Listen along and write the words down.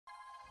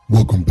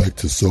Welcome back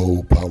to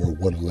Soul Power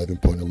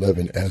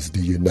 111.11 as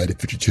the United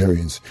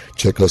Futuritarians.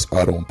 Check us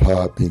out on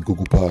Podbean,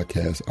 Google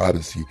Podcasts,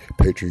 Odyssey,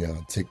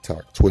 Patreon,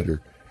 TikTok,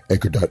 Twitter,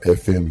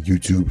 Anchor.fm,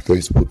 YouTube,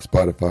 Facebook,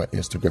 Spotify,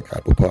 Instagram,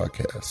 Apple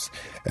Podcasts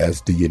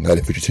as the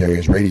United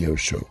Futuritarians radio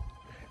show,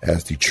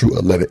 as the true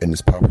 11 in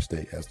this power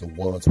state, as the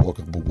ones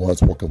walking with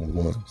ones walking with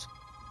ones.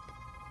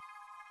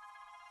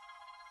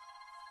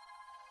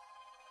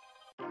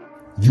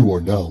 You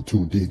are now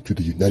tuned in to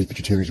the United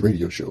Futuritarians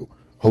radio show,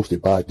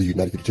 hosted by the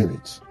United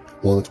Futuritarians.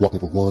 Ones walking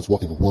for ones,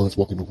 walking for ones,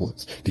 walking for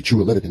ones. The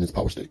true 11 in this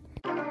power state.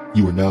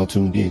 You are now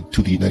tuned in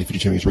to the United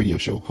Futuritarians radio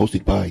show,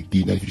 hosted by the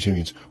United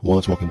Futuritarians.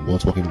 Ones walking for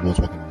ones, walking for ones,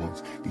 walking for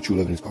ones. The true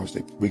 11 in this power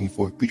state. Bringing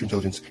forth future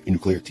intelligence and new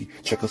clarity.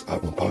 Check us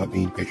out on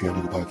Podbean, Patreon,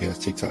 Google Podcasts,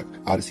 TikTok,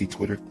 Odyssey,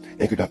 Twitter,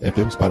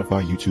 Anchor.fm,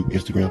 Spotify, YouTube,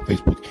 Instagram,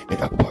 Facebook, and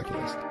Apple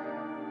Podcasts.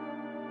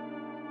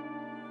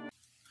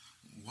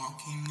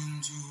 Walking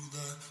into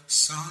the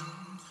sun.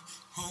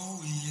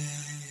 Oh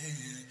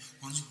yeah,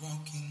 one's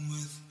walking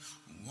with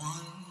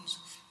ones,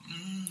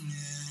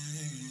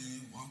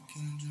 yeah,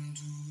 walking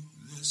into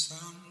the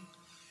sun.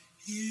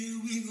 Here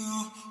we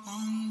go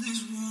on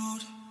this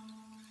road,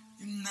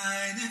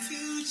 United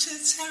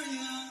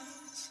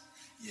Futuritarians,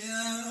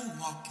 yeah,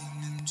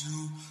 walking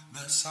into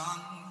the sun.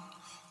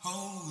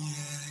 Oh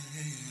yeah,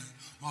 yeah,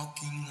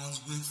 walking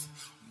ones with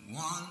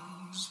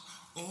ones.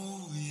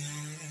 Oh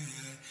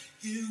yeah,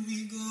 here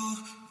we go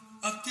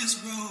up this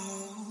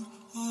road.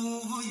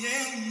 Oh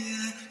yeah,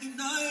 yeah,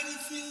 United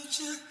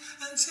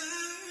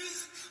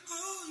Futuritarians.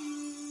 Oh,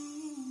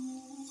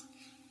 you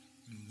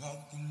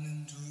walking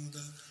into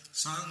the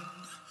sun.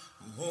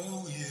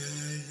 Oh yeah,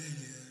 yeah,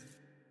 yeah.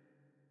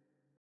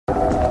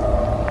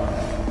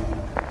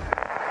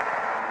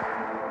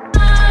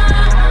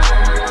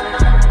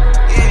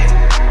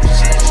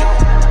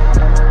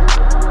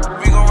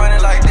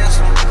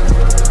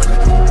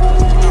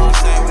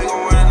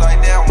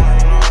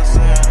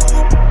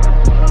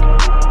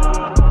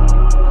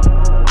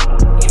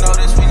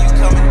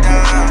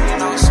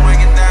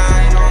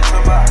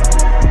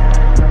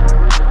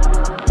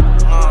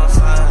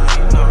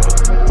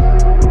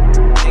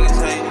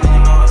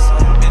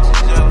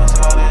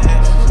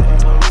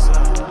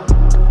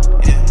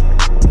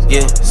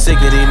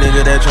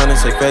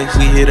 Say face.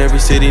 We hit every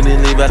city,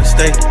 then leave out of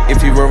state.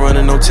 If you were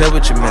running, don't tell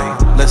what you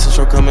made. Lessons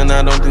short coming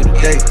out, don't do the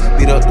day.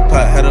 Beat up the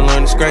pot, had to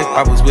learn to scrape.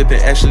 I was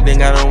whipping Ashley, then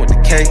got on with the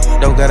K.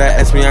 Don't gotta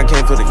ask me, I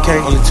came for the K.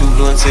 Only 2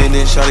 blunts in,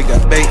 then shawty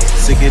got bait.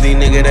 Sick of these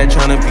niggas that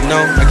tryna be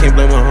known. I can't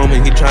blame my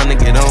homie, he tryna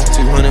get on.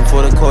 200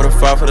 for the quarter,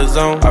 5 for the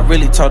zone. I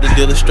really taught the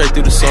dealer straight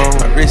through the song.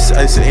 My wrist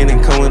ice in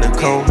and come in a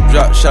cone.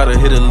 Drop shot or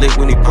hit a lick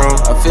when he prone.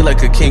 I feel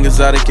like a king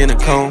exotic in a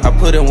cone. I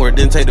put in work,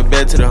 then take the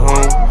bed to the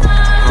home.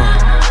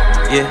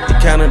 Yeah, he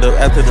counted up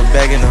after the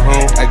bag in the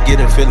home. I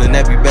get a feeling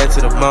that be back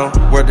to the bone.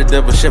 Word the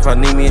devil chef, I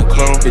need me a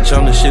clone. Bitch,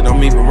 on the shit,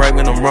 I'm even right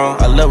when I'm wrong.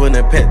 I love when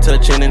that pet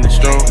touching in the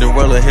strong. The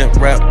roll of hemp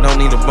rap,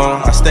 don't need a bone.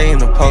 I stay in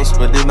the post,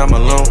 but then I'm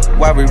alone.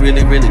 Why we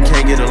really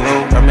can't get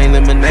along? I made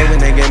lemonade when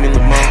they gave me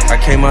lemon.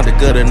 I came out the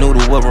gutter,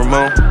 noodle with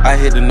Ramon. I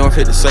hit the north,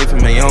 hit the safe in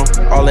Mayon.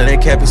 All of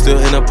that cap, still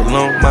end up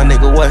alone. My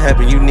nigga, what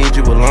happened? You need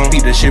you alone.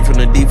 Beat the shit from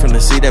the deep, from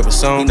the sea that was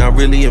sown. He not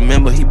really a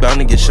member, he bound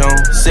to get shown.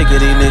 Sick of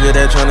these niggas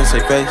that tryna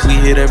say face. We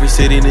hit every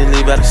city, then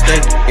leave out of state.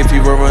 If you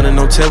were running,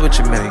 don't tell what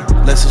you made.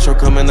 Lessons short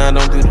coming out,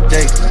 don't do the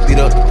day. Beat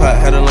up the pot,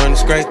 had to learn to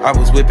scrape. I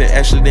was whipping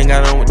Ashley, then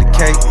got on with the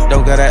K.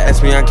 Don't gotta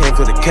ask me, I came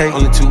for the K.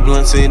 Only 2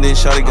 blunts in, then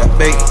shawty got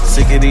bait.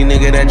 Sick of these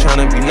niggas that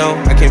tryna be known.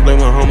 I can't blame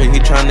my homie, he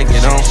tryna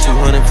get on.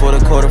 200 for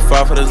the quarter,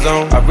 5 for the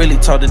zone. I really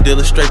taught the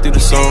dealer straight through the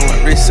song.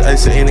 My wrist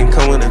ice in and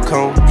come in a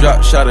cone.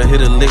 Drop shot or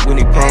hit a lick when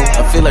he prone.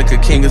 I feel like a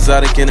king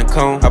exotic in a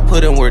cone. I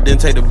put in work, then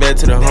take the bed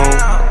to the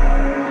home.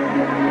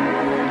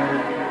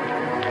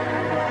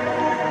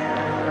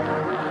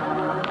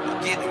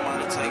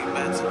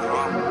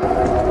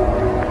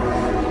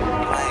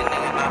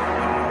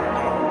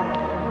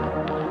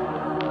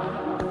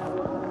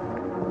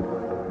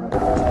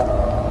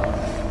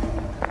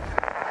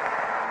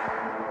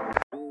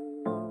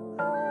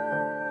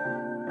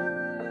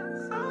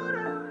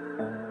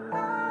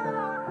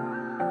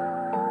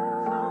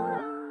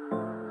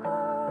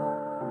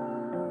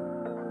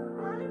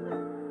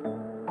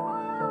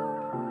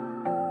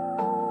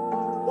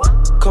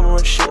 Come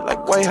on, shit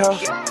like White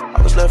House. I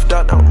was left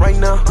out, now right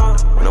now.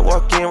 When I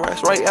walk in,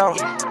 rise right out.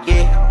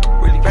 Yeah,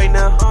 really right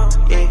now.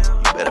 Yeah,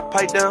 you better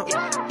pipe down.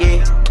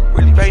 Yeah,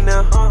 really right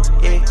now.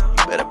 Yeah,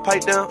 you better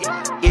pipe down.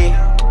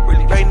 Yeah,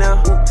 really right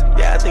now.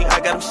 Yeah, I think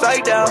I got him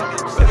psyched out.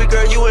 Baby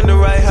girl, you in the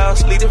right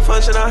house. Leading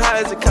function on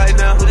high as a kite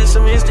now. Put in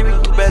some history,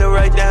 you better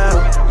write down.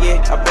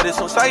 Yeah, I bet it's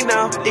on sight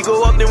now. It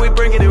go up, then we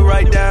bringing it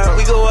right down.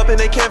 We go up and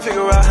they can't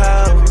figure out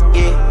how.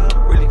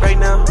 Yeah, really right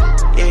now.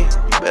 Yeah,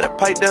 you better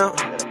pipe down.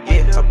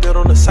 Yeah, I built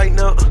on the site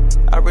now.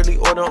 I really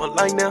order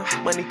online now.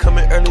 Money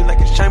coming early like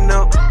it's chime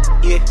now.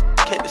 Yeah,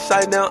 can't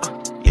decide now.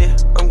 Yeah,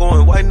 I'm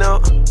going white now.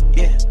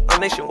 Yeah,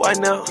 I'm nationwide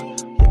now.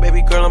 Yeah,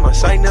 baby girl on my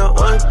side now.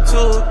 1,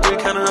 2, 3,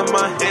 counting on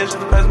my hands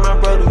just past my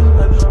brother.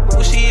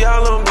 Who she she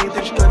all on me.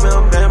 Think she claim me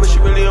I'm bad, but she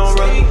really on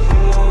rugby.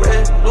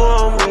 Red, blue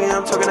on me,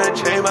 I'm talking that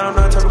chain, but I'm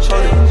not talking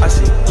police. I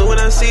see blue when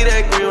I see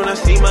that green, when I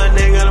see my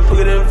name, gotta put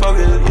it in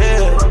focus,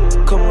 yeah.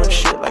 Come on,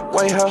 shit like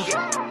White House.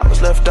 I was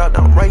left out,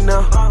 now I'm right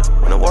now.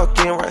 When I walk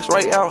in, rats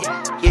right out,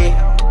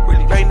 yeah.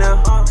 Really right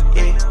now,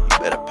 yeah. You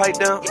better pipe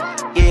down,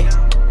 yeah.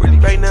 Really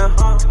right now,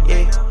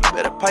 yeah. You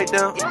better pipe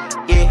down,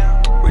 yeah.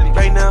 Really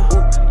right now,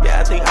 yeah,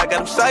 I think I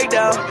got him psyched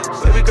out.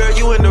 Baby girl,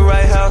 you in the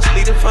right house.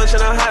 Lead the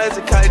function, I'm high as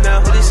a kite now.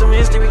 It is some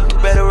history, you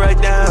better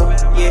write down.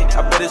 Yeah,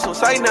 I bet it's on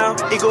sight now.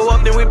 It go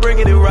up, then we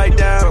bringing it right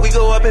down. We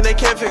go up and they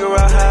can't figure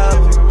out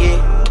how. Yeah,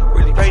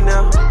 really right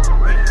now.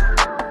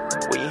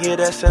 When you hear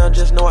that sound,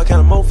 just know I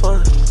kinda more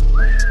fun.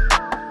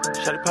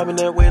 Shawty popping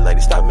that way like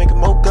they stop making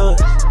more guns.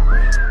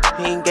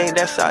 He ain't game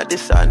that side,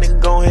 this side, nigga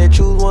go ahead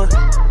choose one.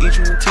 Each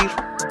you and teach.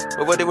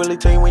 But what they really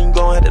tell you when you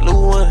gon' have to lose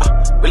one?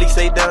 Really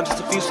stay down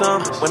just a few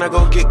some. When I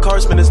go get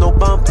cars, man, there's no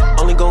bump.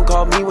 Only gon'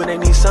 call me when they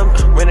need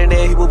something. Running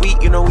there, he will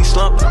weak, you know we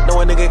slump.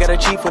 Know a nigga got a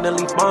chief when they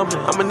leave bombing.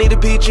 I'ma need a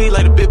PG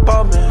like a big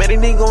ball, man. Man, they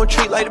nigga gon'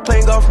 treat like they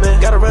playing golf, man.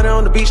 Gotta run it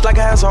on the beach like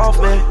a ass off,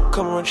 man.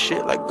 Come on,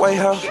 shit like White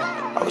House.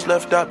 I was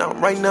left out, now I'm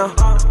right now.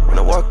 When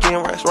I walk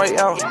in, rats right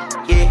out.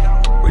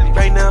 Yeah, really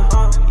right now.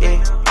 Yeah,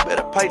 you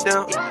better pipe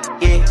down.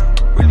 Yeah,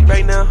 really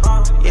right now.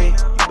 Yeah, you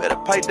better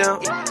pipe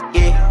down.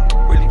 Yeah.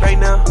 Really right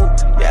now,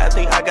 yeah, I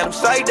think I got him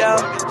psyched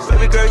out.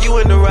 Baby girl, you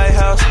in the right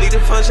house. Lead the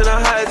function,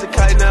 I'm high as a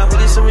kite now.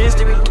 It is some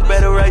history, you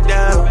better write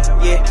down.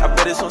 Yeah, I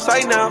bet it's on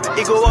sight now.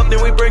 It go up,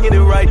 then we bringing it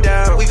right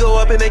down. We go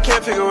up and they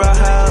can't figure out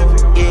how.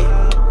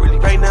 Yeah, really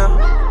right now.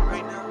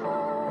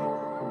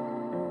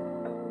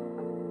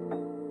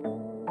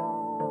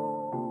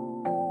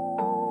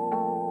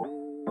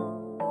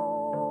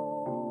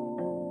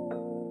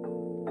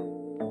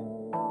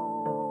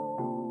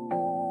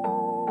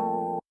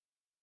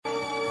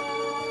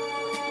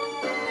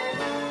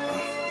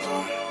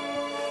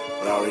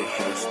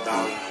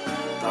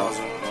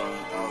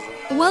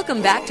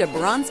 Welcome back to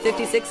Bronze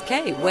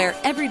 56K, where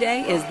every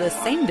day is the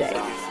same day,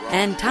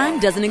 and time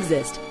doesn't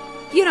exist.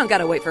 You don't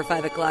gotta wait for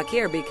 5 o'clock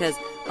here because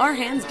our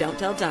hands don't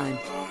tell time.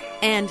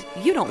 And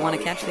you don't want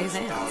to catch these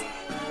hands.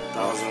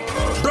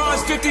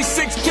 Bronze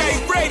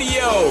 56K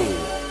Radio!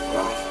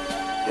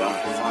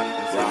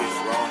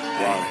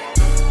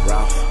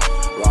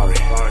 Rory, I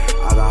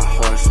got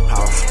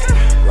horsepower.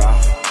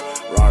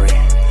 Rory, I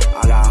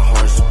got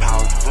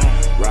horsepower.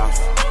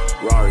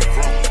 Rory,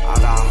 I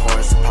got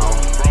horsepower.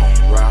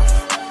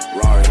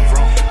 Rory,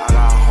 I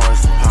got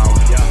horsepower.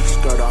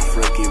 Skirt off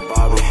Ricky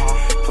Bobby,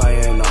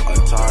 playing on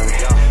Atari.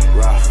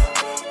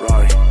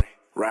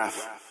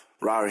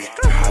 Rory,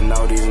 I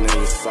know these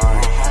niggas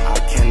sorry. I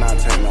cannot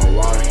take no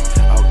worry.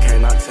 Okay,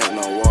 not take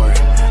no worry.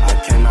 I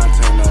cannot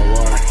take no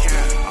worry.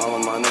 All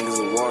of my niggas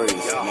are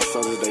warriors. My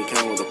soldiers, they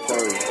came with a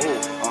party.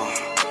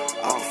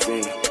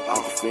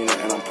 Aquafina,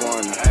 and I'm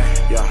pouring it.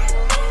 Yeah,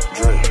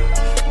 drink,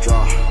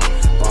 draw,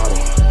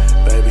 bottle,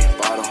 baby,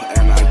 bottle.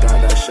 And I got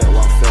that shit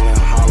while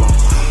feeling hollow.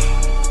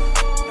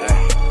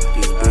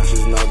 These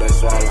bitches know they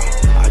swallow.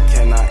 I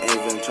cannot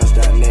even trust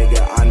that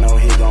nigga. I know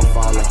he gon'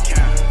 follow.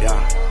 Yeah,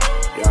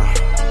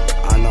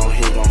 I know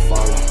he gon'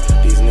 follow.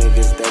 These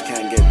niggas, they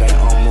can't get their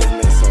own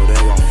movement, so they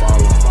gon'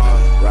 follow.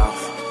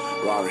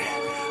 Rory,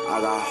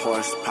 I got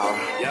horsepower.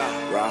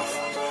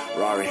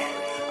 Rory,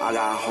 I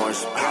got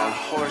horsepower.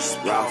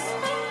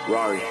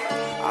 Rory,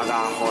 I got horsepower. Rory, I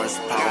got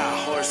horsepower.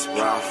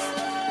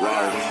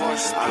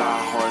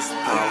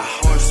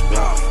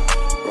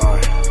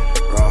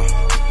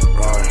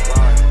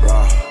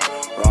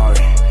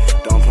 Rory,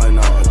 don't play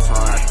no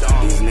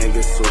Atari. These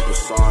niggas super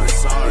sorry.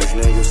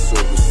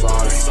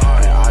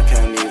 Hey, I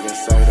can't even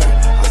say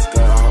that. I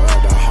skirt out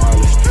at the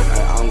Harley.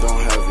 Hey, I'm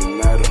gon' heavy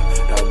metal.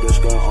 That bitch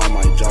gon' on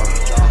my jaw.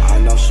 I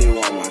know she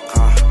want my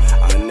car. A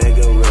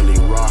nigga really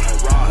raw.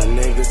 A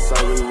nigga so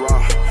we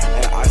raw.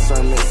 And I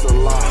serve mix a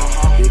lot.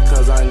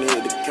 Because I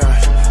need the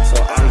cash.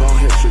 So I'm gon'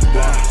 hit you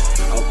back.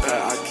 Okay,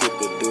 I keep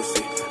the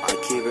doozy. I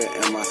keep it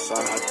in my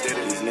sock.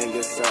 These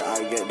niggas say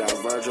I get that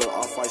Virgil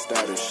off-white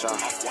status shot.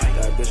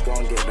 That bitch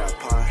gon' get that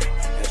pie.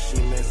 And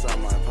she miss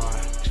on my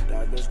pie.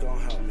 That bitch gon'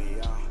 help me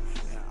out.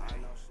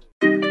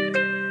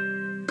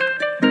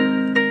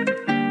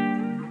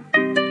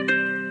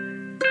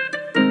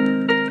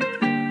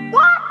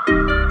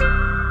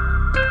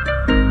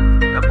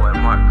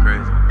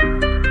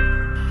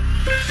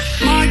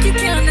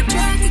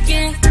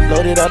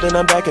 Loaded up, then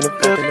I'm back in the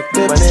whip.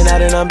 Running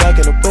out, and I'm back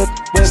in the whip.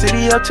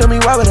 City up, tell me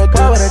why would I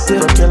do what I did?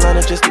 From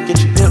Carolina just to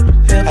get you hip.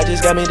 I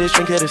just got me this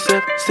drink here to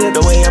sip.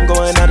 The way I'm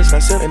going out, it's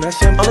not simple.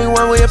 Only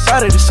one way up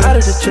out of the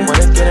shit.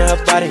 Wanna get in her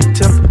body and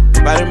tempo.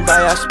 Riding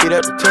by, I speed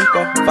up the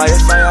tempo. Fire,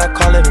 I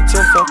call it a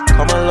tempo.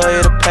 Call my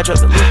lawyer to patch up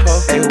the loophole.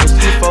 Hey, who was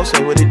T-Fo?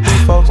 Say what it do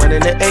for? 1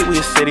 in the 8, we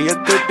a city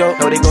of good dope.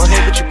 Know they gon'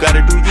 hate, but you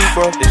gotta do you,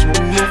 bro. This what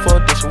we move for,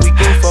 this what we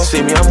do for.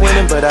 See me, I'm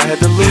winning, but I had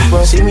to lose,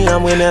 bro. See me,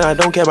 I'm winning, I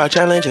don't care about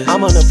challenges.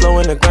 I'm on the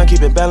flow in the ground, keep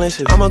it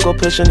balanced. I'ma go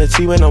pushing the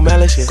T with no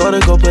malice. Go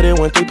put it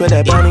 1, 3, put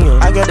that bounty on.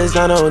 I got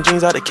designer on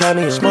jeans out the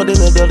county. Smoke in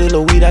the dirty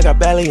little weed, I got I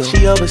barely am.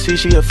 She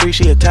overseas, she a freak,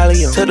 she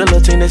Italian. Took the little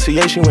team to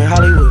CA, she went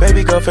Hollywood.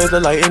 Baby girl face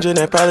look like engine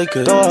that probably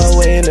could throw her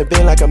away in the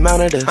bin like a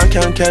mountain dust. I'm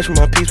counting cash with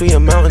my piece, we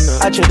amounting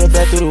up. I check the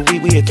back through the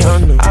week, we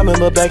accounting them. I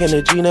remember back in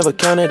the G, never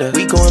counted us.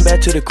 We going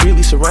back to the creek,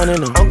 we surrounding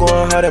them. I'm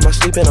going hard at my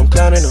sleep and I'm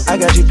clowning them. I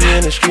got GP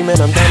in the stream and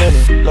I'm downing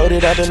them.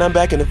 Loaded up and I'm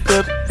back in the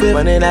whip.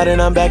 Running out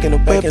and I'm back in the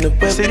whip.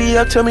 City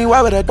up, tell me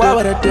why would I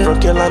do?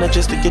 From Carolina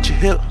just to get you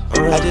hip.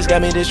 I just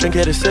got me this drink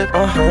here to sip.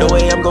 The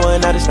way I'm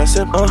going out, it's not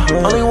sip.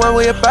 Only one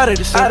way about it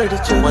is sip.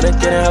 Wanna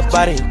get in her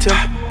body and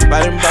temper.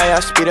 Ride and buy, I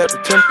speed up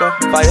the tempo.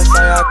 Fire,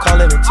 I call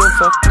it a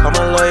tempo. Call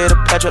my lawyer to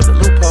patch up the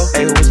loophole.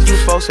 Hey, who was you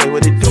folks? Say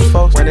what it do,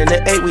 folks. 1 in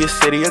the 8, we a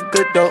city of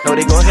good dope. Know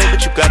they gon' hate,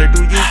 but you gotta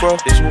do you, bro.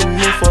 This what we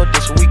move for,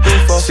 this what we do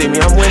for. See me,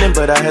 I'm winning,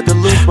 but I had to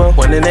lose, bro.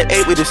 1 in the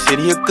 8, we the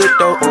city of good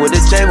dope. Or with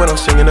the J when I'm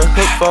singing a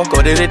hook for.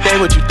 Go to the day,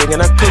 what you thinking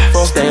I cook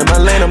for? Stay in my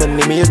lane, I'ma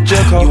need me a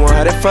jerk hoe. You won't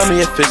have that from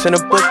me, it fits in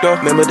a book, though.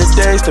 Remember the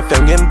days, the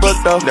fam getting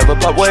booked, though. Never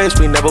pop waves,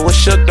 we never was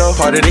shook, though.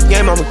 Part of the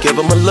game, I'ma give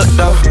them a look,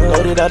 though.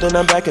 Loaded out, then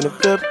I'm back in the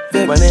whip.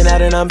 Running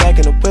out, and I'm back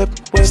in the whip.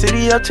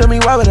 City up, tell me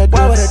why would I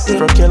do?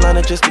 From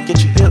Carolina just to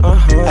get you hip.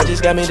 I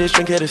just got me this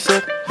drink here to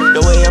sip.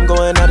 The way I'm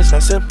going out, it's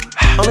not simple.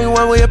 Only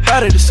one way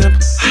about it is simple.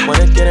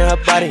 Wanna get in her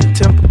body and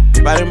tempo.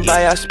 Ride and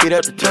buy, I speed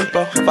up the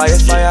tempo.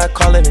 Fire, I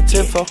call it a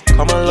tempo.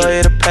 Call my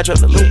lawyer to patch up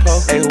the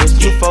loophole. Hey, who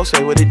was you folks?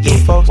 Say what it do,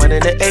 folks. 1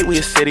 in the 8, we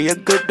a city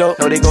of good dope.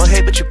 Know they gon'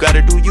 hate, but you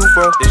gotta do you,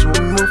 bro. This what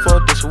we move for,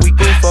 this what we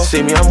do for.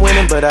 See me, I'm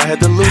winning, but I had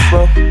to lose,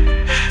 bro.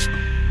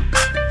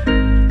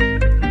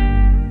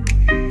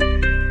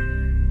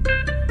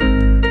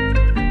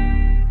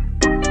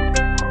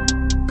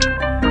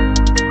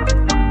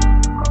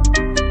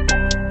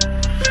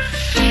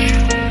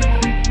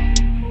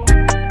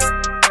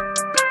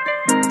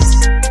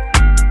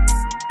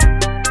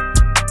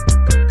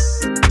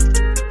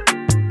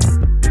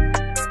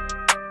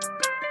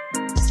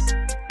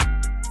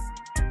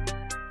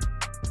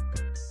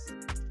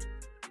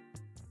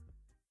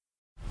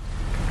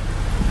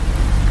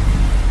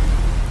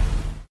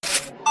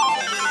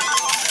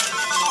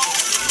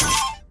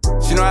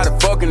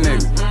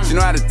 She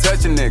know how to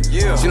touch a nigga.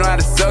 Yeah. She know how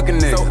to suck a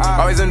nigga.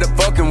 Always end up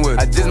fucking with her.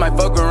 I just might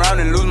fuck around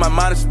and lose my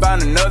mind if she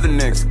find another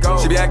nigga.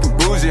 She be acting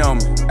bougie on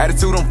me.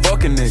 Attitude on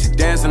fucking nigga. She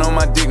dancing on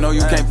my dick. No,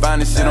 you can't find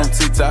this shit on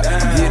TikTok.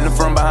 I'm hitting her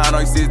from behind.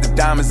 All you see is the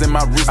diamonds in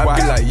my wrist. I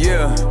be like,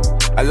 yeah.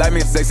 I like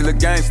me a sexy little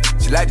gangster.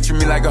 She like to treat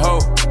me like a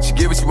hoe. She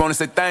give what she wanna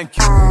say thank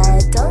you. I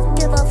don't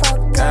give a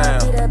fuck.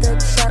 Damn. Beat a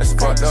bitch up,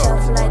 scratch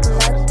off like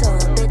Lotto.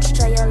 Bitch,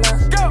 try your luck.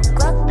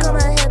 Glock on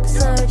my hip,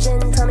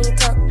 surgeon, tummy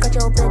tuck. Got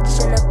your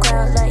bitch in the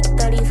crowd like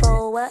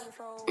 34, what?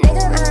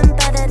 Nigga, I'm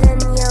better than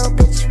yo,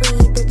 bitch,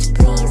 we, bitch,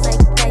 please.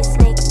 Like Dice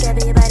Snake,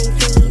 everybody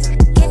freeze.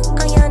 Get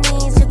on your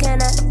knees, you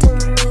cannot do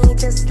me.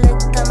 Just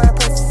lick on my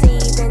pussy,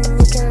 then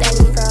you can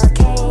leave.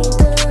 Came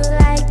through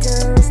like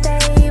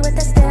doomsday with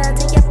a stare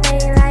to your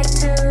face like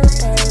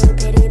toupee.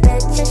 Pretty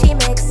bitch, and she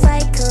makes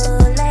like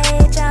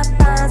Kool-Aid. Drop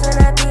bombs when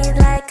I be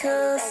like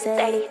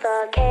Kool-Aid.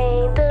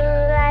 Came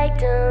through like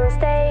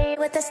doomsday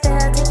with a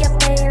stare to your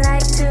face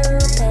like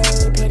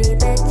toupee. Pretty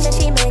bitch, and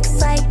she makes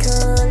like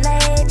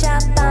Kool-Aid.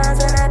 Drop bombs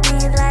when I be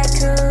like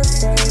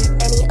Kool-Aid.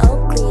 Any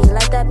Oakley,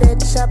 light that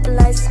bitch up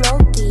like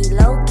Smokey.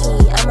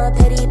 Low-key, I'm a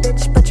petty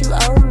bitch, but you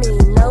owe me.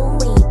 No,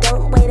 we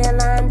don't wait in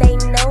line, they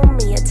know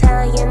me.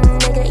 Italian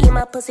nigga, eat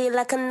my pussy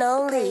like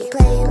cannoli.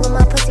 Play with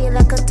my pussy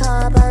like a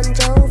tall Bon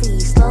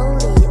Jovi.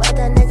 Slowly, ride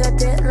that nigga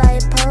dick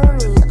like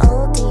pony.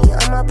 OD,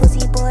 on my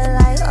pussy boy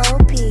like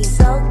OP.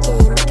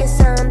 Soaking, make it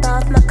sound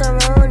off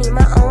macaroni.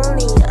 My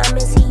only, I'm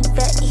his he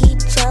vet, he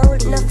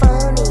chody. No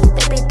phony,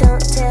 baby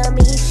don't tell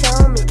me, he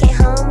show me. Can't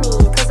hold me,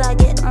 cause I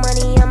get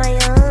money on my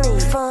only.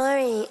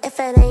 Foreign, if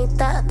it ain't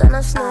that, then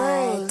I'm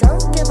snoring. I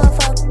don't give a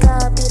fuck,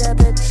 I'll beat a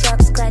bitch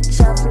up, scratch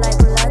off like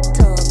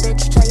Lotto.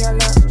 Bitch, try your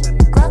luck.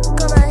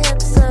 Glock on my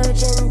hip,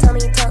 surgeon,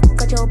 tummy tuck.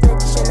 Got your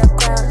bitch in the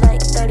crowd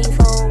like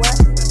 34, what?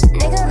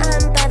 Nigga,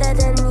 I'm better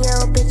than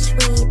yo, bitch,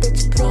 we,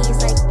 bitch, please.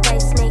 Like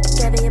Dice Snake,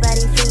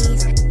 everybody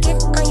freeze.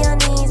 Get on your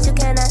knees, you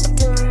cannot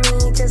do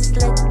me. Just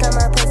lick on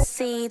my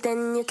pussy,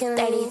 then you can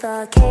leave.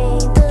 34 came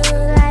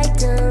through like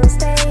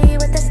doomsday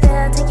with a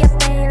stare to your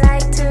face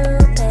like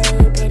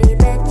toupee. Pretty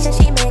bitch, and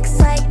she makes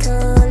like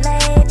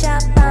Kool-Aid.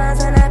 Drop bombs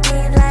when I be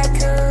like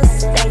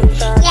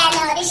Kool-Aid. Yeah,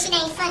 no, this shit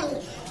ain't funny.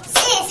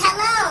 Sis,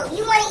 hello,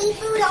 you wanna eat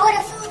food or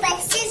order food, but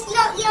sis,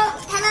 hello,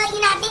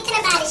 you're not thinking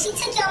about it. She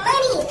took your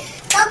money.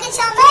 Go get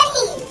your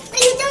money. What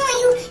are you doing?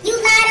 You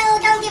lotto,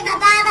 don't give a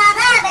blah, blah,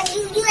 blah, but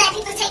you let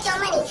people take your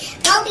money.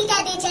 Go beat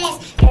that bitch ass.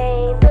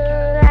 Came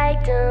through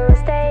like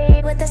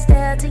doomsday with a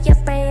stare to your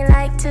brain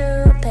like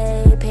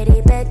toupee.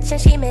 Pretty bitch,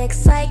 and she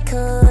makes like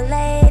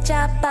Kool-Aid.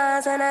 Drop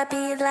bombs when I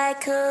be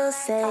like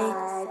Kool-Aid.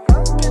 I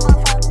don't give a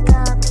fuck,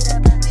 I'll beat a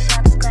bitch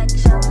up,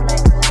 scratch off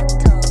like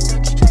Lotto.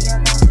 Bitch, try your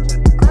luck.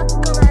 Glock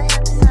on my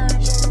hip,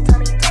 surgeon,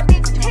 tummy tuck. Got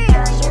your bitch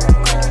in the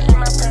crowd, eat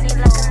my pussy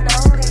like a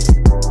cannoli.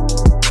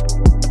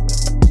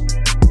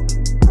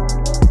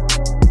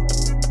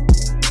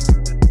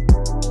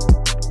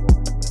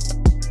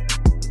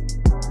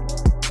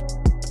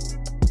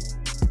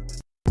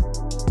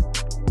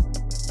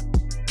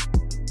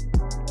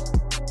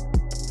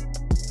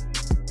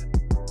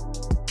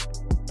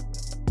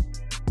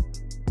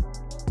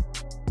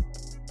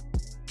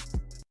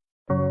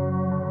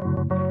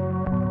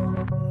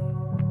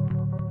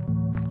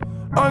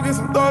 I'll get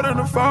some thought in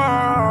the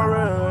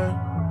fire.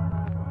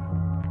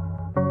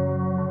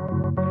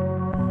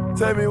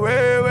 Take me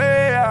way,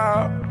 way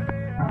out.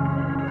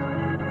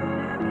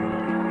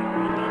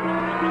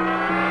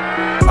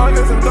 I'll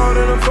get some thought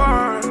in the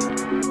fire.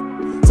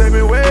 Take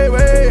me way,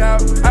 way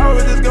out. I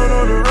was just going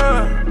on the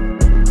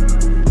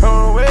run.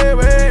 On way,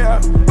 way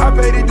out. I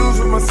paid these dues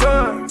with my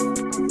son.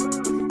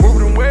 Moved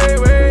them way,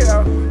 way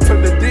out.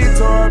 Took the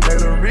detour,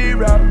 made a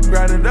reroute.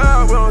 Grinding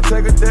up, we don't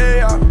take a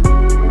day out.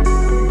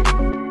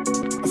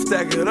 I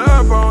stack it up,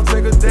 I don't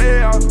take a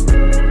day out.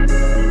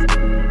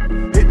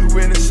 Hit the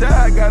winning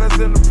shot, got us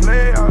in the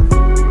playoffs.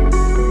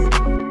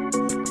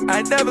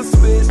 I never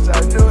switched,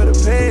 I knew it to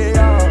pay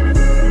off.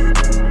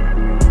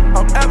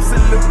 I'm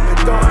absolutely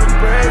going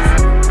crazy.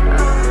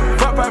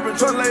 Fuck pipe and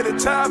truck, lay the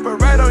chopper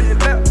right on your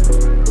lap.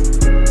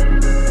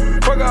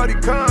 Fuck all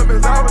these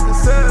comments, I was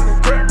just selling the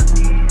crap.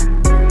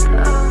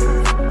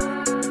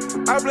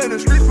 I play the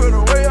streets for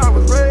the way I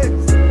was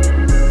raised.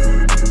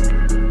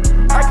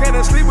 I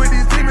can't sleep with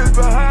these demons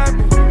behind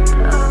me.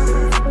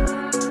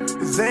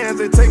 These hands,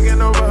 they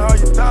taking over all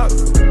your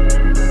thoughts.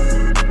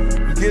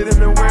 You get in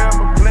the way of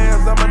my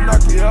plans, I'ma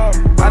knock you off.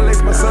 I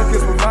lace my son,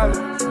 kiss my Molly.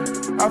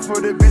 I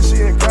for that bitch,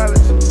 she in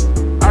college.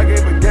 I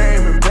gave her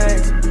game and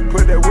bags.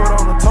 Put that wood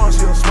on her tongue,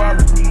 she'll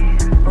swallow.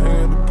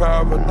 And the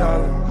power of a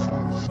dollar.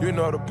 You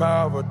know the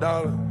power of a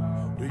dollar.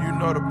 Do you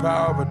know the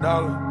power of a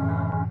dollar?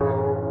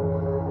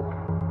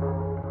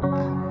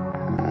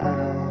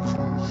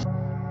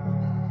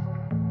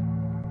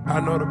 I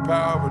know the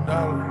power of a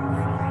dollar. I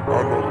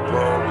know the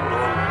power of a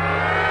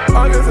dollar.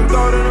 I'll get some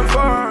thought in the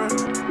fire.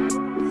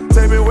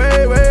 Take me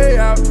way, way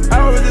out. I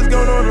was just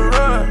going on the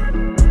run.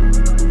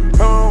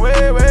 On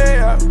way, way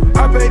out.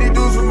 I paid these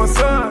dues with my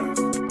son.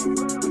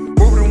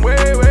 Moved them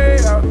way, way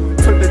out.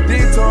 Took the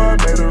detour,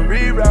 made a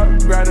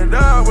reroute. Grinding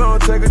up, we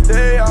don't take a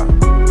day out.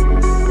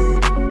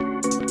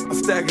 I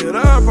stack it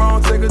up, I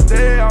don't take a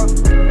day out.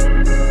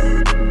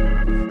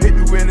 Hit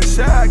the winning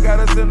shot, got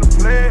us in the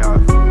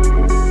playoffs.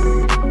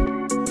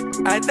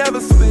 I never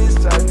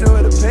switched, I knew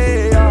it to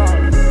pay off.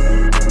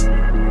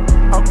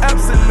 I'm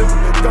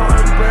absolutely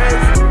going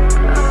crazy.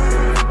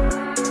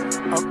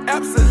 I'm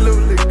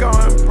absolutely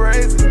going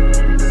crazy.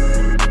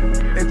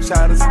 They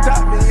try to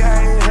stop me, I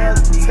ain't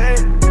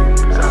hesitate.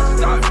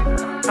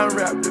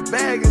 Unwrap the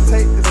bag and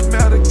take this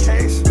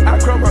medication. I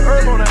crumble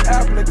herb on an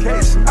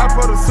application. I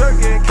put a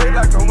circuit in cake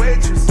like a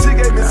waitress. She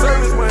gave me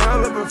service with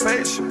hell of a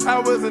facial. I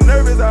wasn't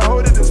nervous, I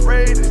hold it and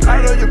sprayed it.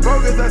 I know you're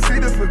bogus, I see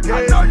the forgave.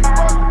 I know you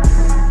bogus.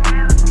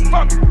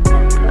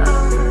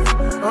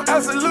 I'm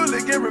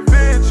absolutely getting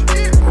revenge.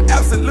 I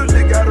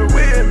absolutely gotta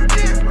win.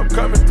 I'm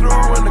coming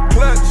through in the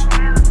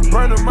clutch.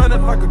 Burning money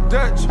like a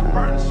Dutch.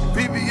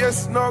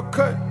 VVS no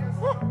cut.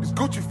 These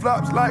Gucci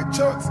flops like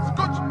Chucks.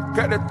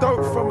 Got that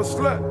throat from a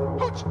slut.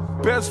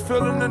 Best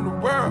feeling in the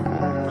world.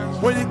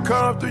 When you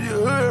come through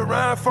your hood,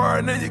 ride far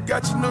and then you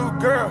got your new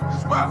girl.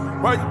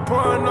 Why you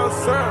pouring no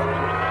syrup?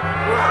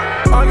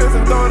 I'll get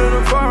some thought in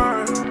the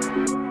fire.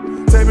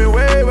 Take me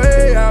way,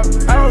 way out.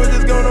 I was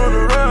just going on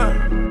the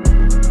run.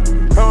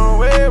 On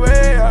way,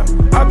 way out.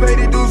 I paid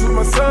these dues with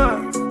my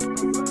son.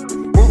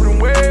 Moved them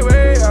way,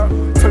 way out.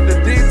 Took the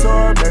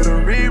detour, made a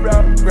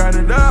reroute.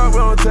 Grinding up, we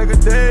don't take a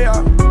day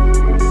out.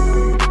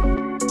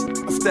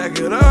 I stack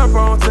it up, I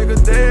don't take a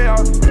day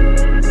out.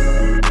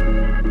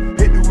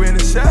 Hit the winning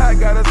shot,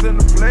 got us in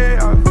the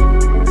playoffs.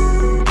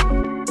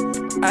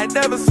 I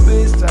never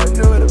switched, I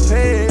knew it to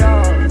pay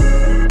off.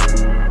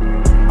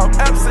 I'm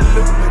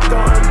absolutely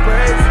going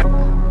crazy.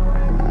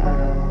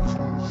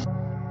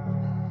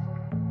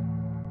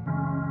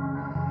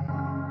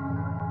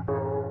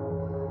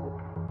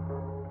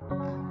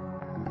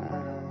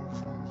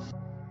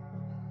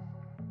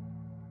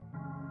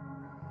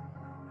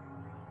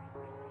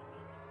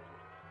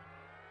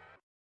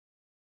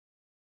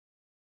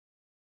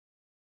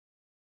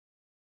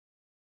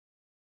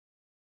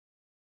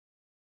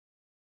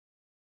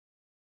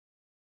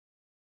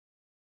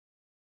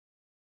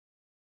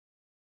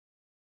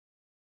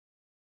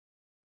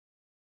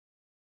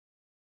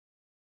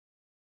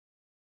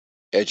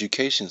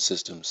 Education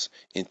systems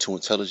into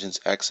intelligence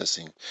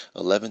accessing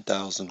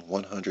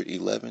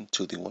 11,111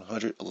 to the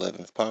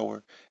 111th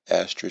power,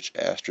 asterisk,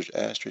 asterisk,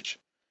 asterisk,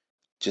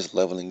 just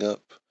leveling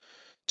up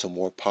to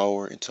more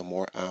power and to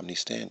more omni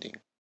standing.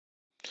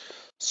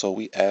 So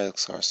we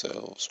ask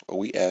ourselves, or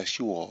we ask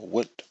you all,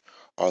 what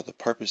are the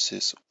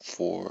purposes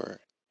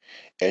for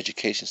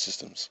education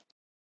systems?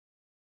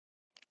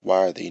 Why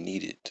are they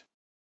needed?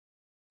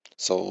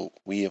 So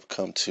we have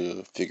come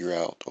to figure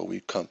out, or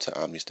we've come to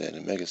Omnistand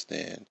and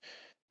Megastand,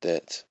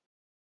 that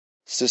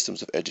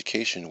systems of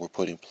education were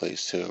put in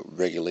place to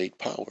regulate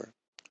power,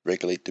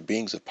 regulate the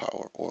beings of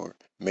power, or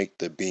make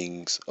the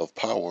beings of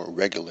power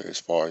regular as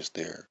far as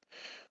their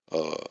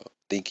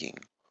thinking.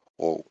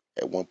 Or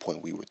at one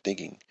point we were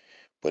thinking,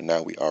 but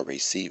now we are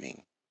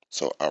receiving.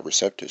 So our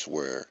receptors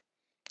were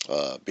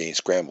being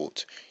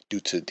scrambled due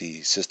to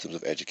the systems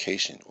of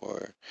education,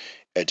 or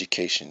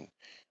education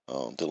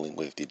dealing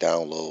with the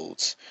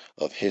downloads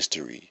of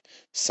history,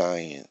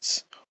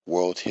 science,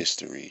 world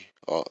history,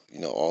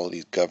 all of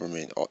these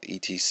government,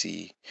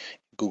 etc,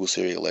 Google,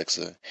 Siri,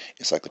 Alexa,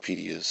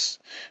 encyclopedias,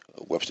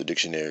 Webster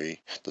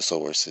Dictionary,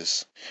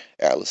 thesauruses,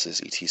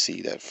 atlases,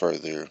 etc, that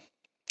further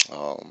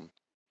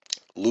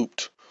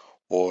looped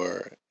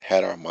or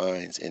had our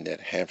minds in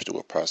that hamster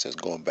wheel process,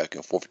 going back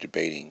and forth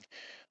debating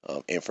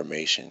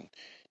information,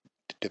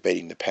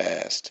 debating the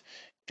past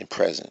and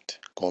present,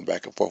 going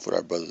back and forth with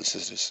our brothers and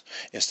sisters,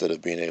 instead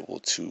of being able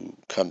to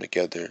come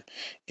together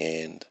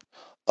and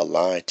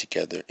align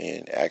together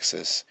and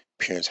access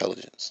pure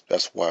intelligence.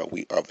 That's why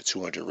we are over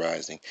 200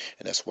 rising,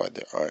 and that's why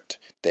there aren't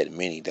that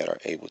many that are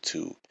able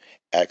to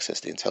access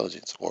the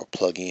intelligence or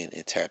plug in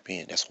and tap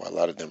in. That's why a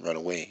lot of them run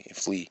away and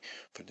flee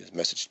from this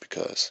message,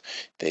 because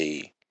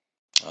they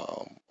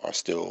are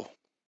still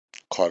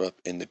caught up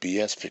in the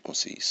BS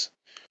frequencies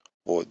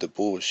or the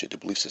bullshit, the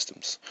belief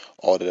systems,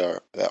 all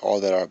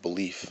that are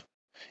belief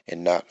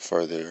and not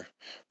further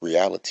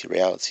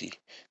reality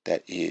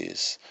that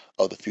is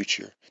of the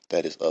future,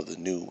 that is of the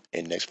new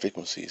and next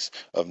frequencies,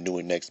 of new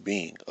and next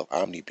being, of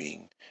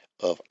omni-being,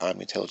 of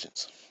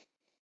omni-intelligence.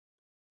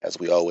 As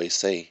we always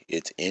say,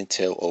 it's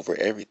intel over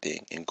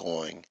everything, and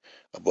going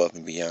above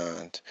and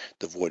beyond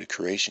the void of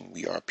creation.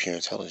 We are pure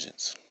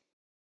intelligence,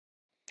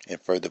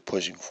 and further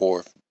pushing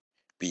forth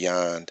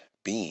beyond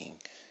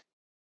being,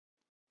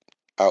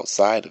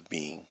 outside of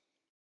being,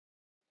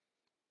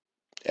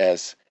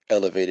 as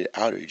elevated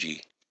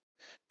outergy,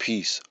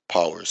 peace,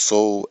 power,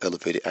 soul,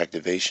 elevated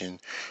activation.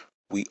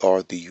 We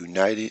are the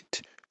United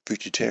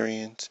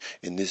Futuritarians,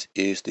 and this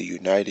is the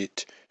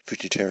United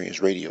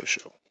Futuritarians radio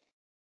show.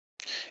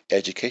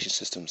 Education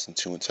systems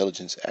into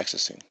intelligence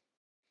accessing.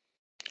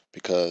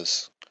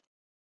 Because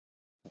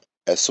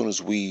as soon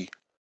as we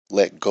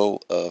let go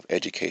of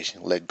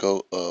education, let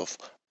go of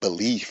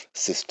belief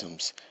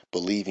systems,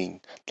 believing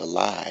the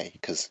lie,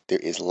 because there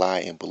is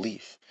lie in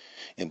belief,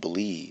 and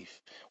believe.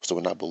 So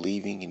we're not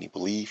believing any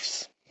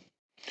beliefs,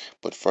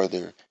 but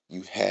further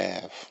you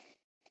have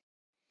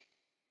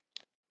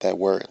that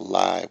word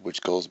lie,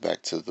 which goes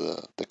back to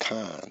the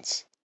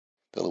cons,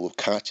 dealing with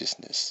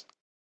consciousness,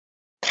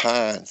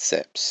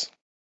 concepts.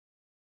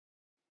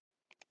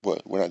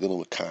 But we're not dealing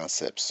with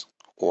concepts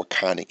or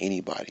conning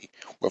anybody.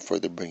 We're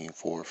further bringing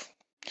forth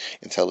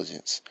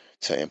intelligence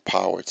to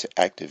empower, to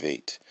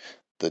activate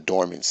the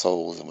dormant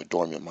souls and the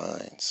dormant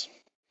minds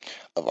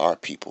of our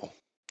people,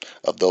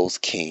 of those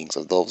kings,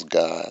 of those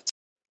gods.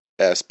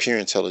 As pure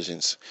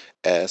intelligence,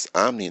 as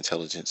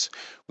omni-intelligence,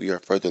 we are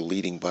further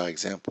leading by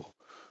example,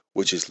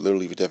 which is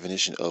literally the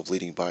definition of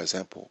leading by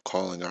example,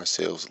 calling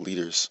ourselves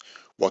leaders,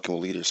 walking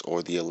with leaders,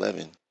 or the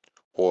 11,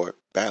 or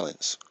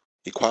balance,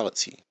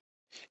 equality,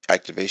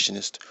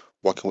 activationist,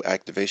 walking with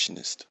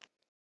activationist,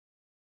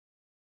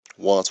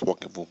 ones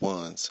walking with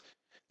ones,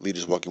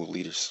 leaders walking with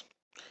leaders,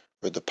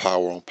 or the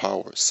power on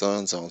power,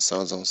 sons on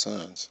sons on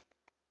sons.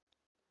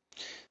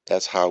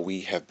 That's how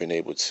we have been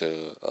able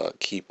to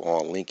keep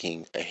on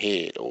linking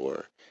ahead,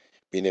 or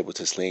being able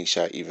to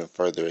slingshot even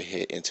further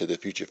ahead into the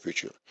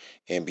future,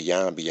 and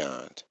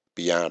beyond,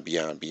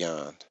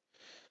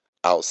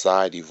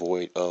 outside the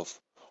void of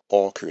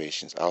all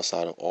creations,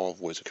 outside of all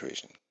voids of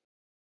creation.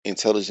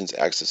 Intelligence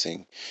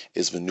accessing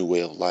is the new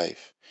way of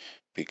life,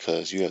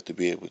 because you have to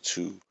be able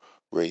to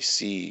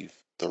receive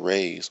the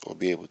rays, or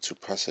be able to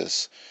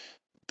process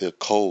the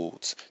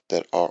codes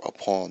that are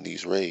upon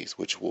these rays,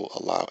 which will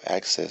allow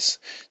access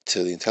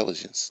to the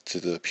intelligence, to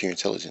the pure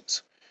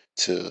intelligence,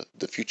 to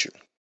the future.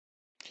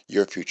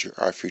 Your future,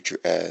 our future,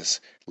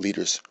 as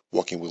leaders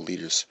walking with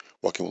leaders,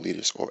 or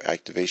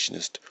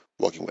activationist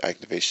walking with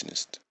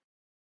activationist,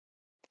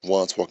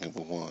 ones walking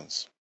with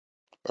ones,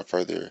 or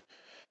further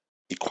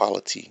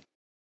equality,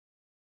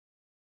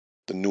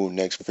 the new and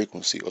next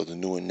frequency, or the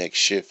new and next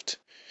shift,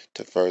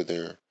 to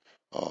further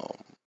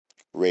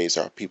raise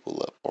our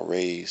people up, or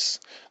raise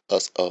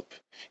us up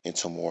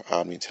into more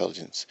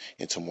omni-intelligence,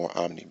 into more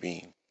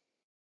omni-being.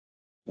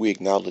 We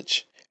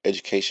acknowledge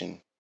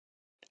education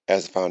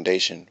as a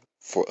foundation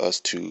for us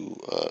to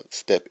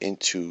step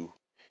into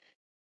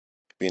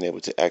being able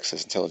to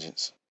access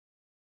intelligence,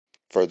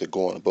 further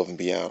going above and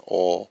beyond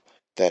all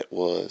that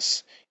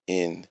was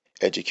in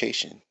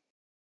education,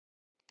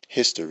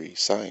 history,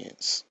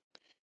 science,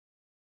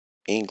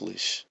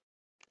 English,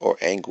 or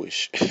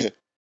anguish.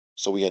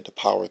 So we had to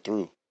power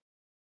through,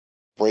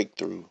 break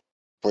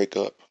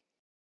up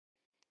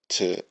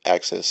to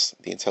access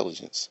the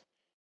intelligence.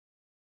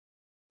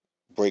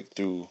 Break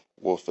through,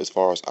 well, as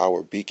far as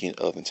our beacon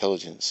of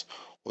intelligence,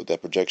 or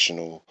that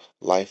projectional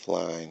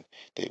lifeline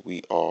that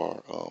we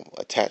are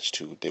attached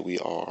to, that we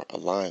are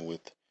aligned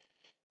with,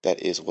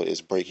 that is what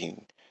is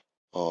breaking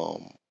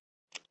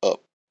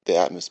up the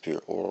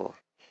atmosphere, or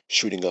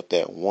shooting up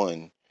that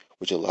one,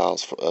 which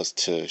allows for us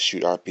to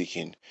shoot our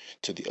beacon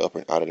to the upper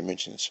and outer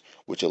dimensions,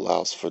 which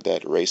allows for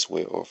that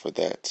raceway, or for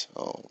that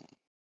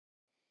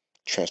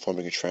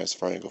transforming and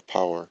transferring of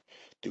power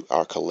through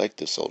our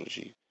collective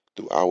solargy,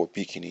 through our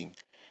beaconing,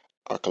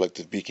 our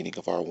collective beaconing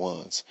of our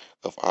ones,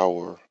 of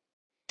our,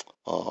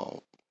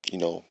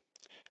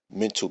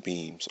 mental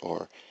beams,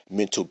 or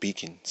mental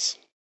beacons,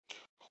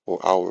 or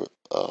our,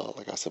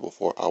 like I said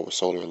before, our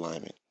solar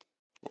alignment,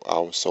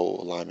 our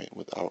soul alignment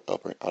with our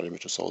upper and outer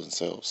dimensional souls and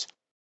selves.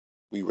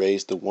 We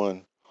raise the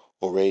one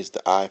or raise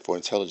the I for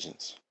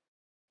intelligence,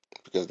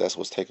 because that's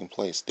what's taking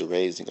place, the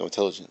raising of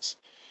intelligence,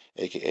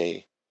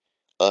 aka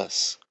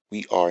us.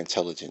 We are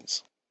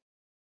intelligence.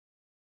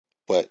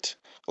 But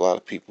a lot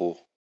of people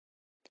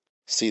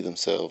see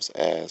themselves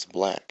as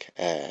black,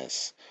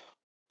 as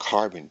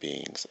carbon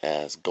beings,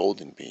 as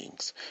golden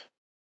beings,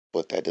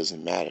 but that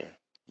doesn't matter.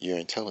 Your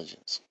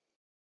intelligence,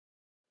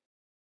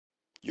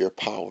 your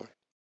power,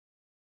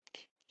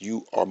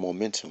 you are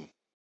momentum.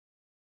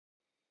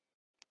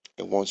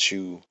 And once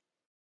you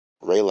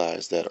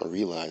realize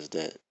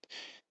that,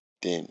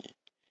 then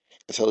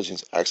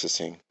intelligence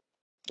accessing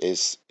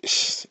is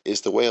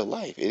the way of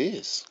life. It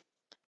is.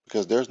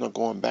 Because there's no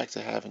going back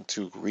to having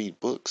to read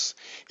books.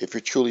 If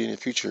you're truly in the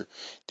future,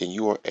 then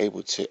you are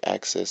able to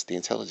access the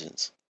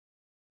intelligence.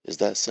 It's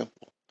that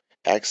simple.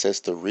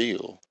 Access the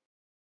real,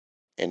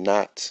 and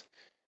not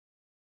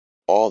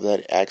all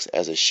that acts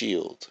as a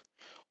shield,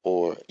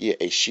 or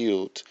a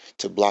shield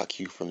to block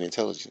you from the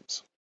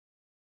intelligence.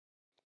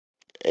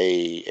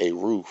 A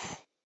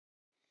roof,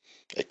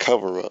 a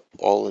cover up,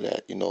 all of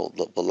that,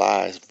 the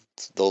lies,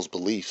 those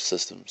belief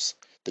systems,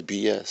 the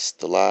BS,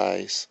 the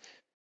lies,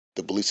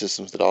 the belief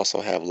systems that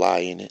also have lie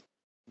in it.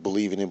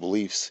 Believing in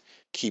beliefs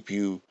keep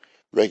you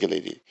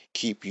regulated,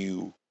 keep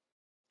you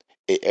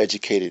an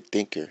educated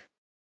thinker,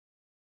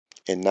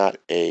 and not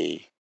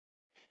a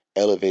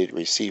elevated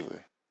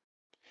receiver,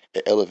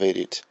 an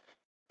elevated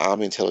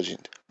I'm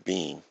intelligent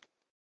being.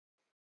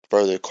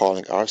 Further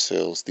calling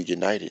ourselves the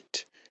United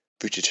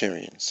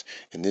Futuritarians,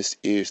 and this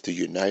is the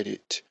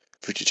United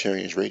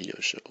Futuritarians radio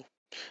show.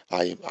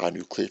 I am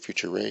Anu Clear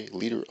Future Ray,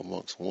 leader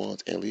amongst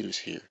ones and leaders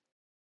here.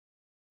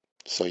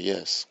 So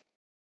yes,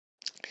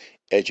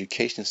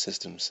 education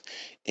systems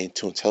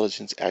into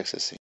intelligence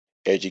accessing.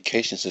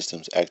 Education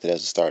systems acted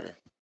as a starter.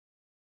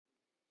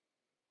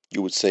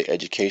 You would say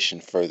education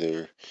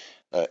further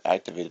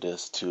activated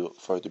us to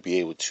further be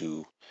able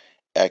to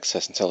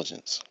access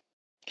intelligence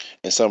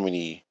in so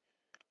many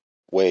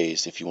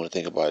ways, if you want to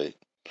think about it.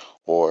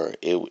 Or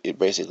it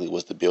basically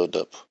was the build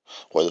up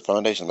or the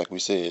foundation, like we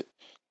said,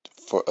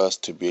 for us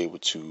to be able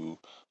to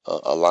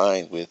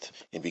align with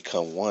and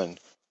become one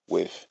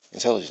with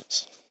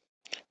intelligence,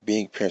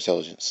 being pure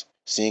intelligence,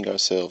 seeing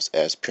ourselves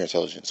as pure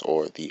intelligence,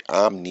 or the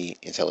omni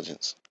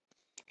intelligence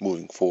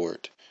moving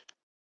forward.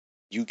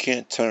 You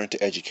can't turn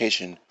to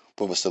education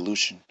from a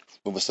solution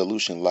when the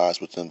solution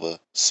lies within the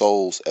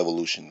soul's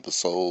evolution, the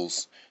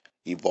soul's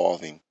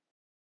evolving,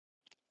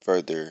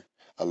 further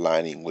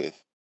aligning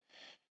with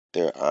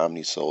their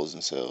omni souls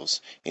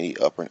themselves in the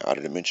upper and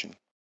outer dimension.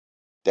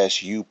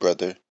 That's you,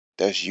 brother.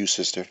 That's you,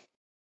 sister.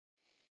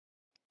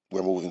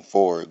 We're moving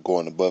forward,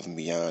 going above and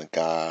beyond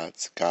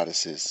gods,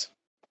 goddesses,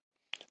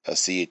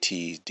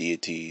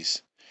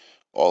 deities,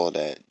 all of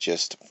that,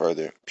 just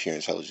further pure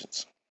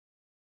intelligence.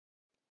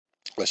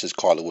 Let's just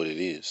call it what it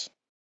is.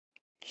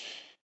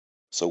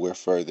 So we're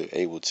further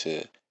able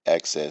to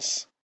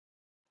access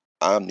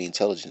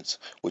omni-intelligence,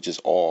 which is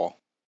all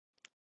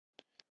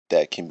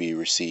that can be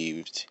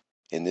received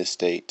in this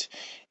state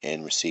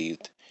and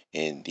received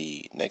in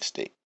the next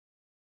state.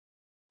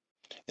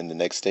 In the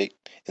next state,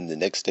 in the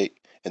next state,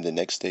 in the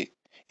next state,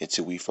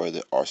 until we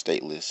further are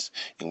stateless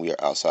and we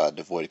are outside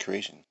the void of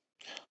creation.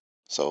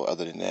 So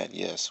other than that,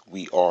 yes,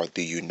 we are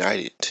the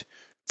United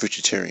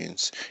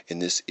Futuritarians, and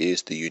this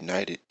is the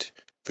United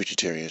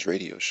Futuritarians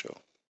radio show.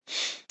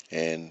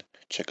 And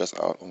check us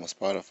out on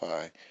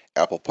Spotify,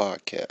 Apple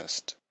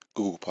Podcast,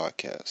 Google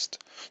Podcast,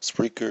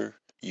 Spreaker,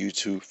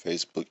 YouTube,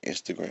 Facebook,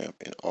 Instagram,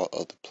 and all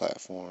other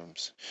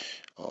platforms.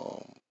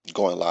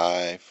 Going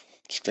live,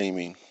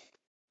 streaming,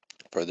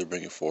 further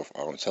bringing forth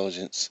our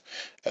intelligence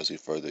as we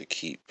further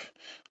keep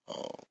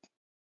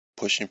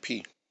pushing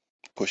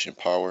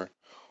power,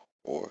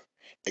 or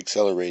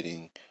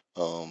accelerating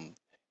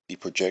the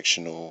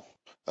projectional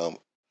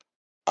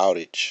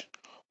outage.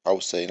 I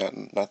would say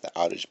not the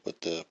outage,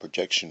 but the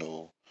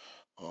projectional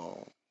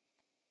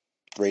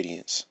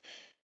radiance,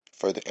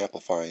 further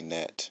amplifying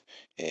that,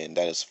 and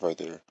that is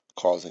further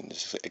causing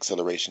this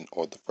acceleration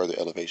or the further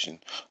elevation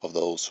of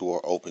those who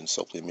are open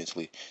socially and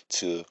mentally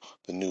to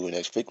the new and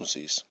next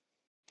frequencies.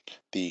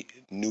 The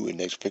new and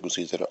next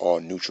frequencies that are all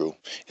neutral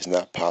is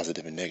not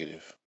positive and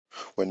negative.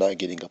 We're not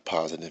getting a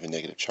positive and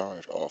negative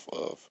charge off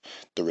of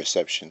the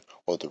reception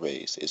or the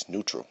rays. It's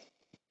neutral.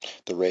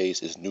 The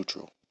rays is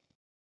neutral.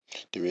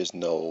 There is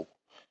no,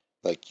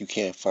 you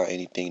can't find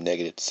anything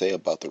negative to say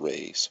about the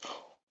rays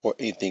or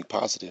anything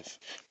positive,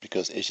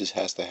 because it just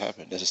has to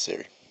happen,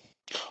 necessary.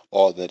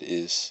 All that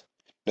is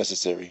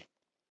necessary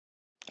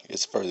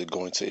is further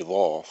going to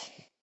evolve.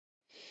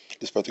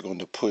 It's further going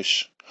to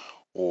push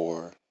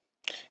or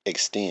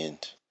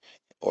extend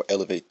or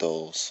elevate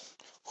those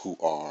who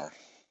are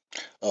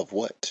of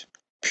what?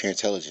 Pure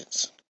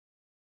intelligence.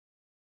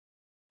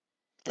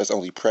 That's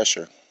only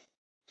pressure.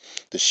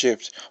 The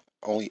shift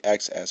only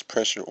acts as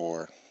pressure,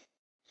 or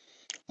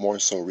more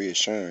so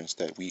reassurance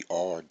that we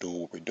are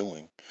doing what we're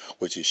doing,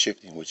 which is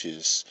shifting, which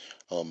is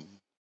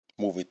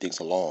moving things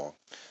along,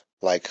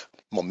 like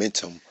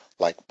momentum,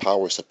 like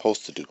power is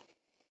supposed to do.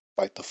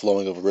 Like the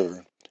flowing of a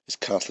river is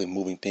constantly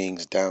moving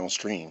things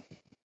downstream.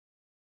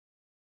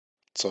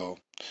 So,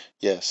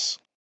 yes,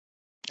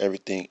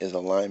 everything is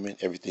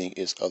alignment. Everything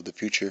is of the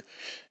future,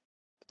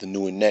 the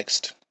new and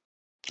next,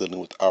 dealing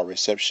with our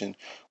reception,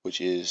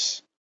 which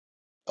is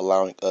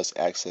allowing us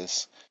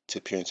access to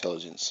pure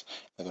intelligence.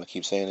 I'm going to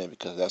keep saying that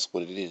because that's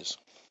what it is.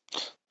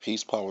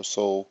 Peace, power,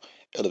 soul,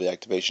 elevate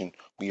activation.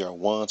 We are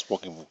ones,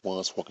 walking with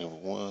ones, walking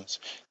with ones.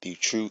 The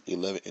true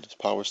 11 in its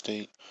power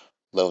state.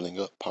 Leveling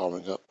up,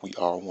 powering up. We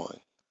are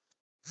one.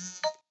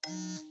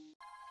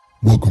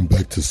 Welcome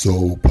back to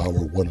Soul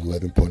Power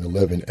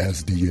 111.11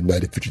 as the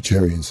United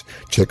Futuritarians.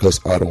 Check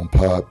us out on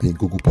Podbean,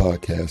 Google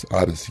Podcasts,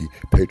 Odyssey,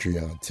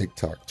 Patreon,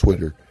 TikTok,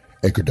 Twitter,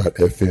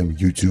 Anchor.fm,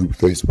 YouTube,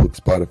 Facebook,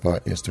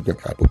 Spotify, Instagram,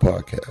 Apple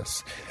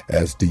Podcasts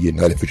as the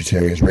United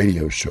Futuritarians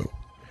radio show,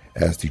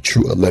 as the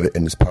true 11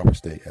 in this power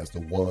state, as the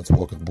ones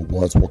walking with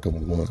ones, walking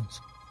with ones.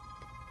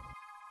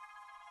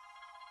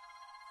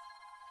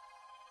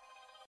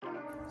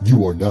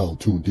 You are now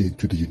tuned in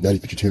to the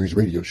United Futuritarians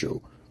radio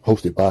show,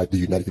 hosted by the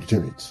United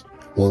Futuritarians.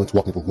 Ones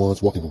walking for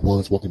ones, walking for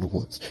ones, walking for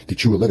ones. The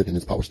true 11 in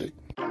its power state.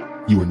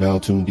 You are now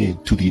tuned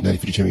in to the United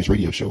Futuritarians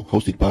radio show,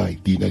 hosted by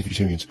the United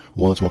Futuritarians.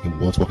 Ones walking for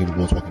ones, walking for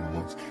ones, walking for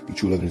ones. The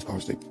true 11 in its power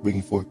state.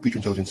 Bringing forth future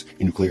intelligence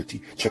and new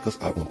clarity. Check us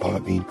out on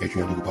Podbean,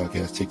 Patreon, Google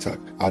Podcasts, TikTok,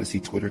 Odyssey,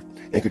 Twitter,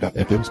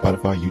 Anchor.fm,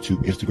 Spotify,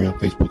 YouTube, Instagram,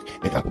 Facebook,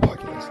 and Apple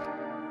Podcasts.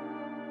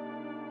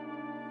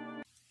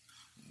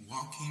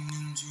 Walking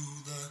into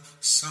the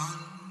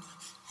sun.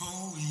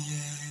 Oh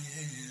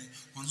yeah.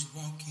 One's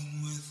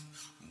walking with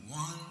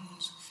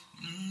ones.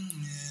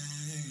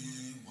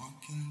 Yeah.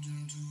 Walking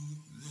into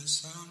the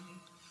sun.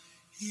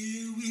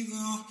 Here we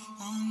go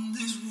on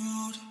this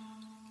road.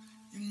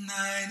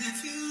 United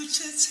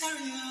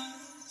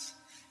Futuritarians.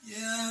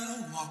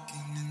 Yeah.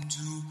 Walking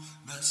into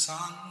the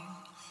sun.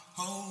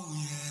 Oh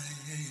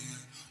yeah.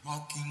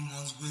 Walking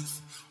ones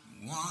with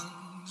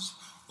ones.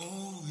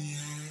 Oh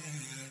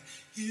yeah.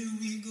 Here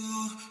we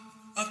go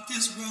up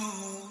this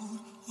road.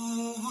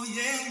 Oh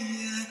yeah.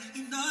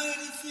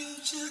 United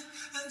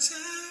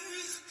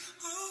Futuritarians.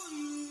 Oh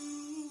you.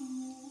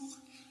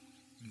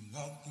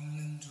 Walking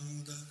into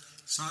the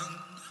sun.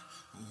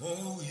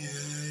 Oh yeah.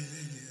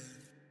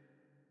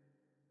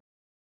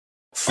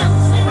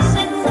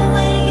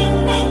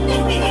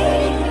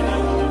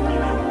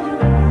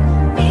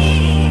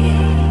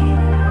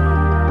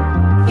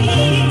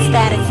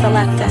 Static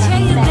Selector.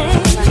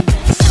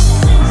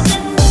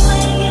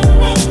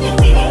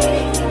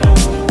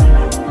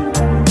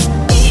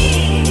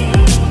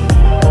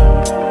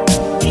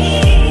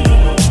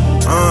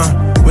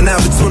 When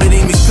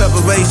opportunity meets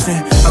preparation,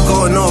 I'm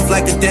going off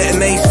like a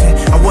detonation.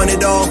 I want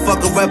it all,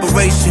 fuck a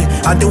reparation.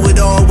 I do it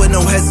all with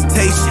no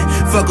hesitation.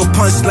 Fuck a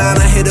punchline,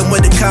 I hit him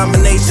with a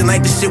combination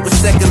like the shit was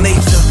second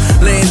nature.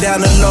 Laying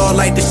down the law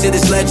like the shit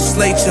is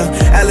legislature.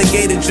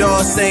 Alligator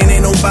jaws saying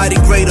ain't nobody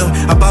greater.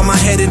 I bow my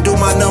head and do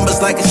my numbers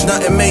like it's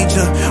nothing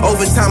major.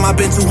 Over time I've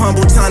been too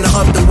humble, time to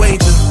up the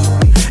wager.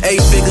 8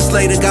 figures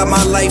later, got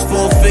my life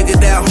all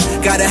figured out.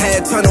 Gotta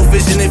have tunnel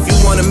vision if you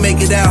wanna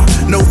make it out.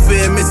 No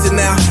fear missing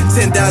out.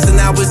 10,000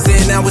 hours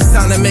in, now it's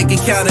time to make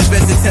it count.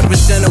 Invested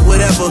 10% or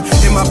whatever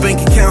in my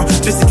bank account,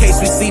 just in case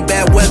we see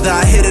bad weather.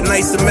 I hit a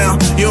nice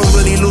amount. You don't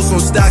really lose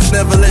on stocks,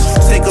 never let you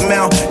take them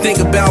out.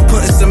 Think about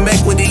putting some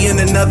equity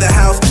in another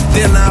house.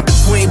 Thin line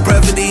between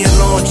brevity and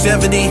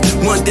longevity.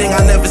 One thing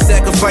I never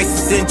sacrifice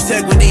is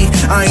integrity.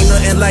 I ain't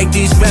nothing like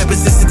these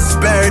rappers, it's a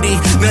disparity.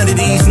 None of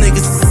these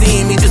niggas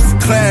see me just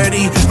for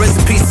clarity. Rest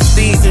in peace to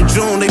Steve's in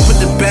June. They put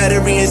the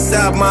battery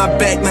inside my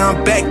back. Now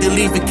I'm back to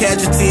leave a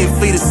casualty and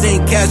flee the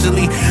scene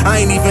casually.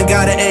 I ain't even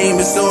gotta aim,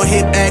 it's all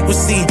hip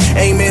accuracy.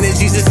 Amen in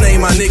Jesus'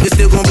 name, my niggas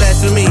still gon'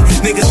 blaspheme.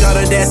 Niggas got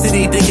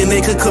audacity, thinking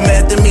they could come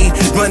after me.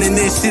 Running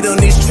this shit on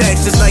these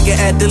tracks just like an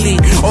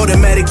athlete.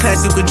 Automatic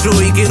classical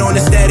joy, get on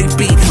the static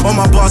beat. All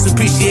my bars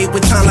appreciate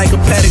with time like a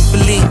Patek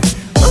Philippe.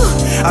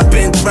 I've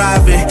been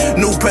thriving,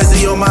 new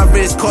Prezi on my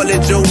wrist, call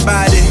it Joe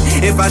Biden.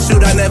 If I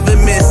shoot, I never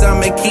miss,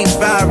 I'ma keep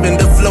firing.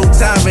 The flow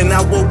tiring, I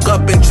woke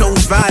up and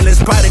chose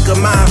violence. Product of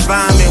my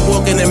environment,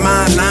 walking in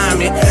my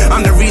alignment.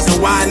 I'm the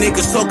reason why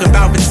niggas talk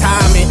about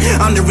retirement.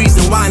 I'm the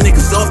reason why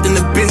niggas often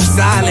have been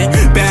silent.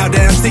 Bow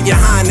down to your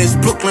highness,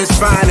 Brooklyn's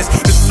finest.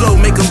 This flow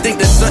make them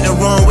think there's something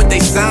wrong with they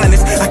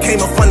sinus. I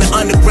came up from the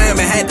underground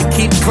and had to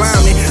keep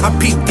climbing. I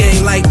peep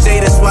game like Jay,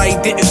 that's why he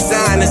didn't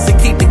sign us. To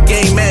keep the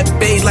game at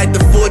bay like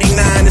the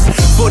 49ers.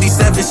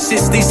 47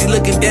 shit, easy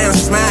looking down,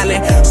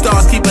 smiling.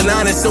 Stars keep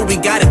aligning, so we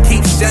gotta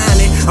keep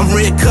shining. I'm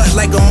red cut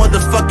like a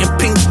motherfucking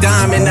pink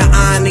diamond. The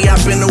irony,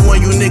 I've been the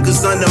one you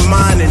niggas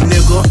undermining,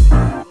 nigga.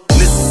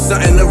 This is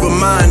something to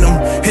remind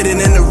them. Hidden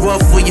in the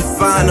rough where you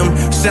find them.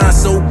 Shine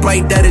so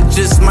bright that it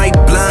just might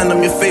blind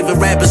them. Your favorite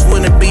rappers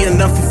wouldn't be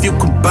enough if you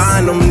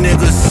combine them,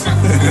 niggas.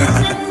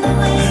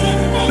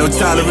 No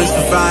tolerance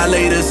for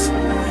violators.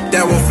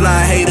 That won't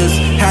fly haters.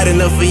 Had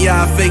enough of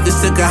y'all fakers,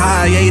 took a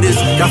hiatus.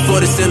 Got floor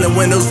to ceiling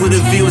windows with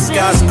a view of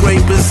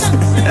skyscrapers.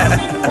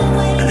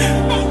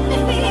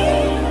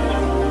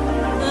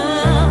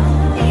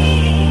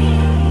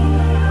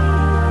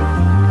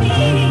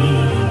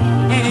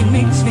 And it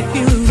makes me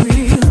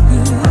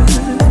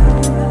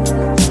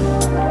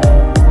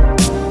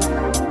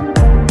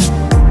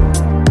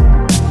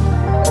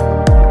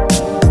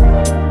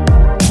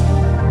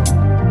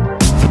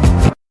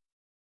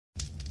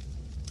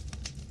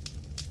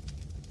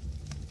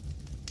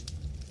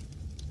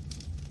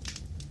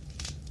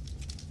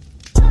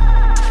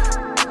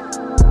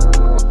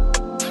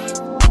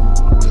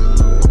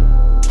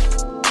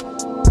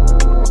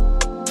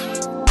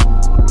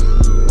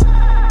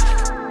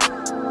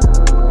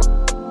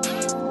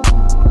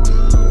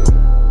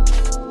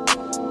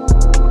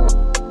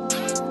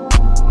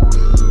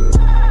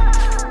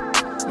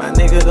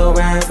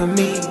for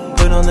me.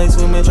 Put on they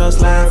swimming trunks,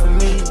 slide for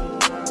me.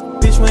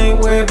 Bitch, we ain't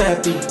worried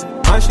about these.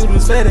 My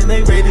shooters fat and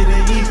they ready to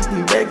eat.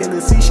 We back in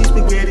the sea, she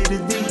spaghetti to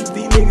deep.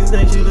 These niggas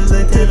ain't shooters,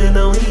 ain't telling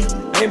no heat.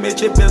 Ain't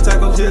met your bill,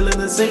 taco chill in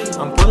the scene.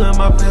 I'm pulling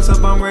my pants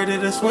up, I'm ready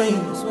to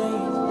swing.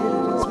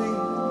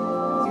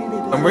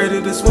 I'm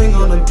ready to swing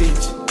on the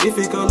beach. If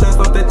it go left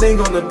off that thing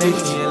on the beach.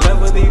 In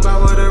love with these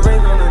with a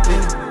ring on the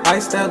beach.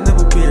 Iced out,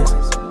 never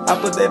pierces. I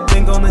put that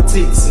bling on the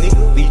tits,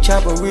 nigga. Be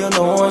chopping real,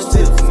 no orange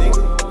tips, nigga.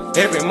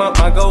 Every month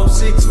I go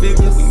 6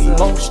 figures. We need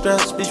more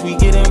stress, bitch, we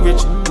getting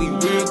richer. We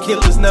real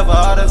killers, never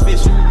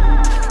artificial.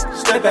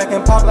 Step back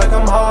and pop like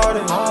I'm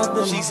Harden.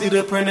 She see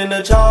the print in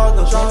the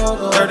jogger.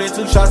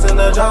 32 shots in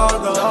the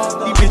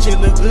jogger. These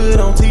bitches look good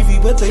on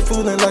TV, but they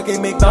fooling like a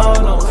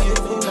McDonald's.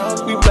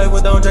 We play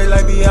with Don J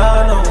like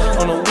Biano.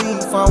 On the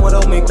weed farm with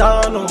old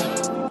McDonald.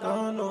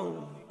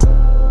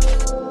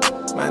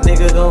 My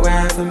nigga go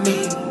ride for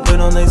me.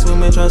 Put on they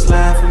swimming trunks,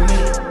 slide for me.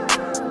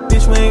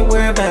 Bitch, we ain't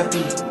worried about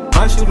these.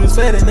 My shooters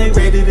fat and they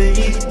ready to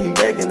eat. We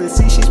back in the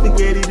sea, she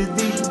spaghetti to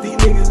deep. These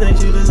niggas ain't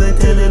shooters, ain't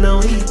telling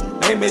no heat.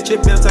 Ain't met your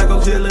bill, taco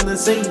chill in the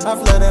scene. I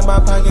flood in my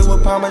pocket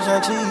with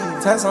Parmesan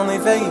cheese. Tats on they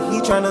face,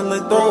 he tryna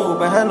look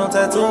through. Behind no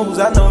tattoos,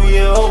 I know he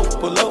a hoe.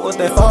 Pull up with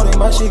that 40,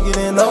 my shit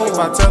getting old. If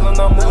I tell him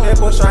no move, that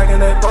boy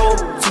striking that pole.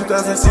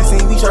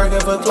 2016, we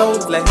striking for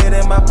clothes. Black head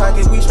in my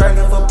pocket, we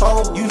striking for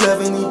pole. You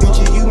loving these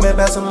bitches, you met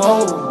by some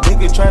hoes.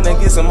 Nigga tryna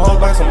get some hoes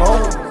by some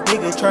hoes.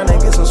 Nigga tryna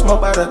get some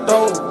smoke by the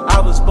throat. I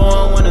was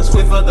born when it's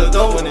swift for the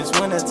go. When it's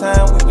winter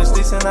time, we was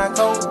sticking our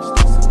coats.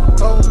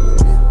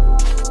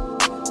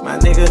 My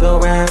nigga go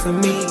ride for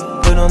me.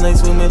 Put on they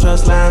swimming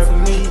trunks, slide for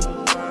me.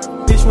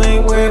 Bitch, we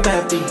ain't worried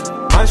about these.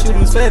 My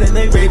shooters fat and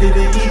they ready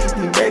to eat.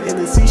 We back in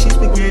the sea, she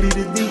spaghetti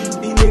to deep.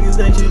 These niggas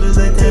ain't shooters,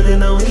 ain't telling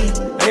no heat.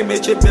 Ain't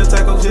met your bill,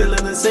 taco chill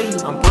in the scene.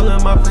 I'm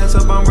pulling my pants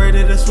up, I'm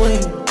ready to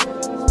swing.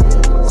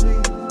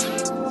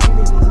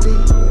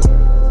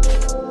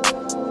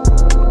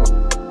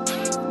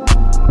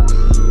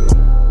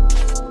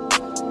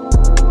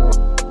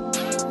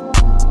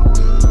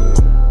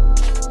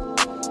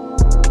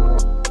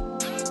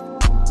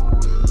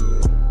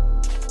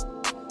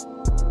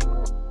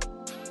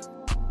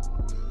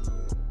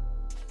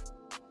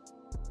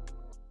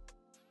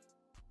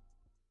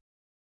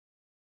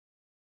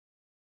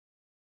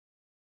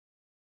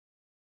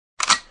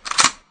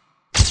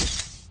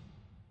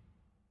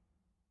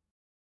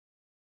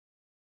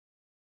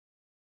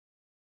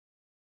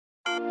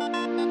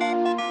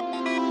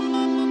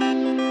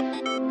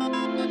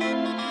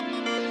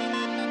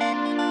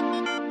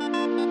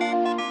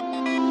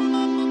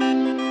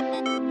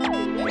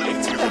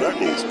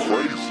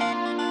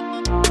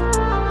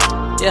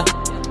 Yeah,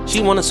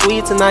 she wanna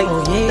sweet tonight.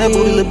 That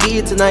booty look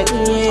big tonight.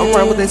 I'm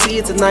riding with that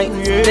seed tonight.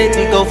 That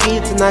nigga go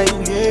feed tonight.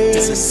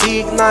 It's a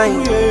sick night.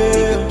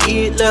 Nigga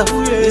get left.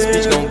 This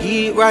bitch gon'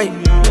 get right.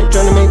 They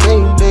tryna make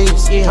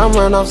babies. I'm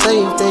running off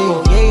safety.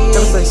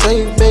 Never say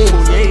safe, baby.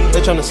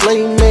 They tryna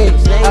slay me.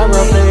 I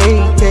run the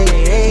 8K.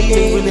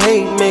 They really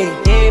hate me.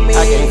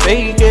 I can't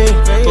fake it.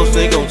 So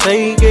they gon'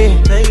 take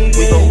it.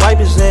 We gon' wipe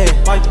his ass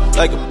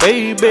like a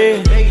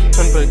baby.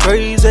 Tryna play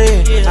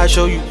crazy. I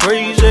show you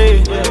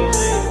crazy.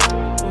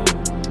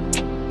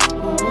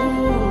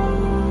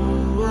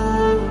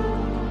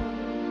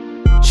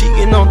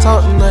 On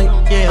top tonight,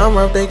 I'm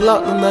out they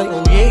Glock tonight.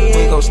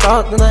 We gon'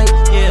 start tonight,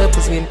 that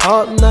pussy getting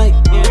hard tonight.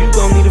 You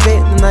gon' need a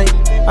vet tonight.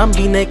 I'm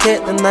beating that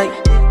cat tonight.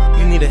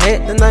 You need a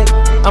hat tonight.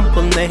 I'm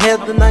pulling that head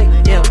tonight.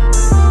 Yeah.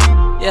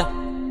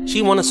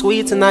 She wanna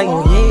sweet tonight.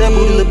 That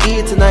booty look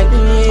big tonight.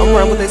 I'm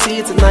riding with that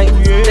seed tonight.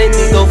 That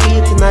nigga go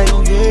feed tonight.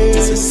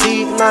 It's a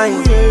seed night.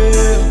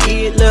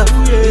 Get left.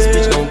 This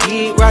bitch gon'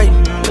 get right.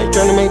 They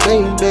tryna make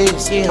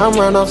babies. I'm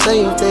running off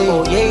safety.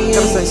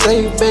 Never say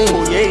safe,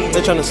 baby.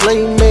 They tryna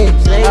slay me.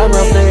 I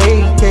run the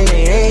 8K.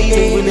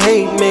 They really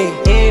hate me.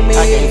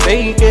 I can't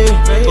fake it.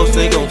 So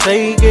they gon'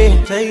 take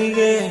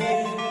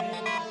it.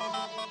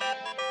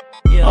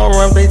 I'm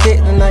running they dick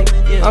tonight.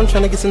 I'm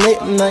tryna get some neck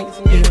tonight.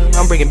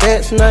 I'm breaking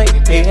bad tonight.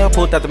 I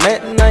pulled out the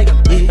mat tonight.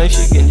 That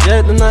shit getting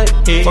jet tonight.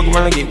 Fuck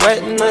around and get wet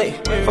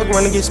tonight. Fuck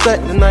around and get splat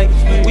tonight.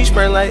 We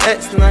spray like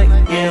X tonight.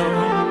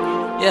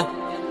 Yeah.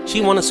 She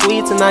wanna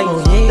sweet tonight.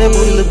 That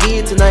booty look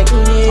big tonight.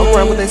 I'm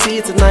riding with that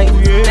seed tonight.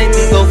 That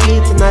nigga go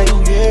feed tonight.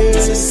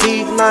 It's a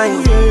seed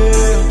night.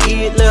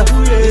 Get left.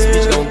 This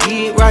bitch gon'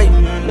 get right.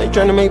 They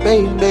tryna make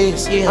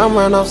babies. I'm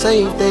running off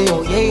safety.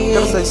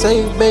 Never say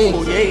safe, baby.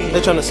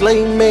 They tryna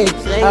slay me.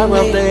 I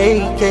run the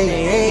 8K.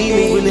 These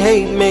niggas really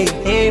hate me.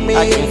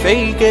 I can't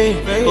fake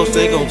it. So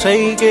they gon'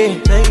 take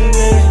it. They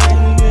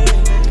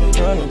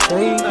tryna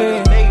take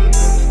it.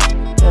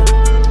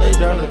 They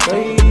tryna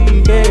take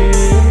it.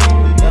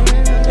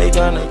 They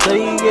tryna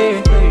take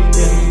it.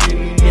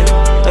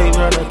 They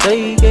tryna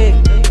take it.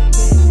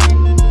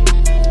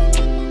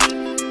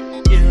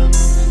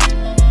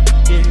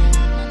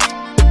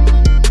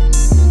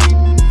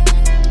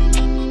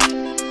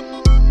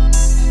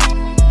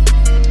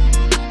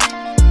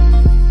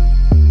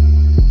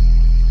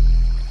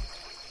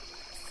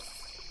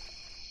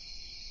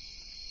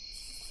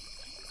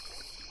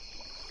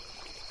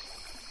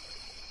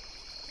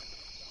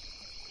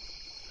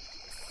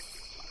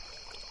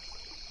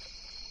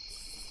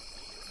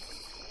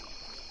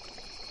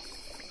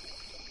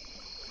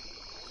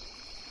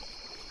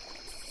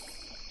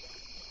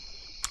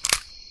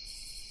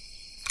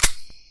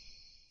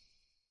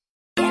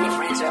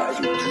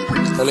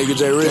 That nigga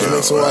J Rich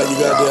makes some while you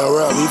goddamn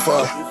rap. He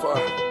far.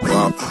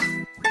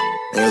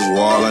 There's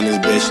Wall on this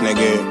bitch,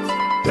 nigga.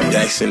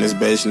 Dex in this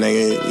bitch,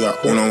 nigga. You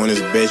got Uno in this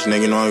bitch,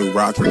 nigga. You know how we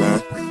rockin',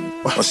 man.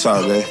 What's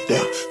up, babe?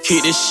 Yeah.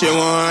 Keep this shit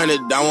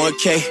 100, I want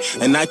K,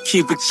 and I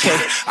keep it K.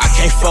 I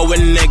can't fuck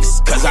with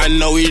niggas, cause I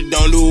know he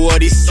don't do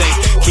what he say.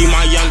 Keep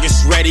my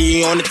youngest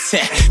ready on the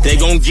tech, they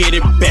gon' get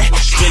it back.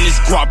 Spin this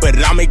guap, but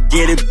I'ma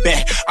get it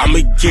back. I'ma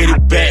get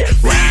it back.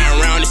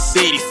 Riding around the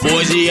city,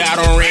 4G out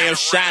on Ram,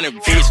 shining,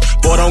 bitch.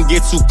 Boy, don't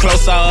get too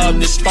close, I up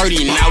this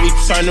 30, now we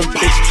turn the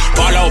bitch.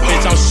 Ball out,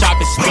 bitch, I'm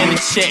shopping, spin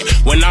the check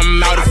when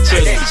I'm out of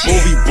prison.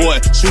 Movie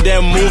boy, shoot that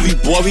movie,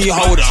 boy, we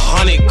hold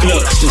 100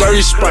 clips.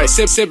 Dirty Sprite,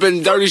 sippin'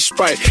 dirty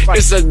Sprite.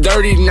 It's a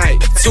dirty night.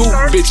 2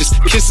 bitches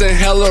kissing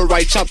hella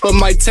right. Chopper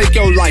might take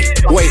your life.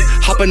 Wait,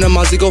 hop in the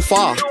Mozzie, go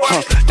far.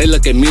 They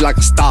look at me like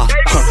a star.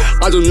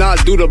 I do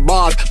not do the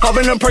bars. Pop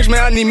in them perks,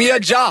 man, I need me a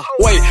job.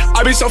 Wait,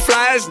 I be so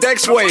fly as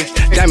Dex way.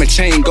 Diamond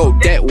chain go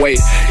that way.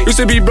 Used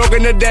to be broke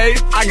in the day.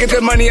 I get the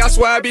money, I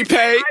swear I be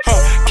paid.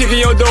 Kicking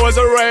your door as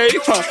a raid.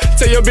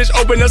 Tell your bitch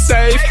open the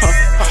safe.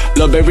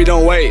 Lil' baby,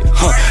 don't wait.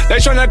 They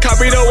tryna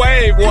copy the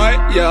wave.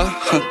 What? Yeah.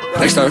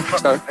 They stir.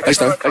 They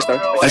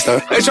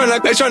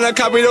tryna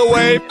copy the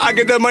wave. I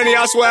get the money,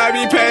 I swear I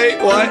be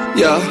paid. What?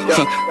 Yeah.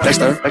 They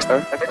stir.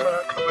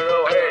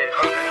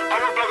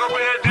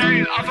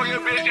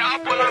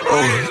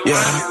 Oh,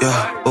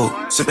 yeah, oh,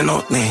 sippin'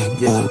 on lean,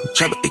 oh,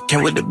 trap it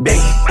came with the bang,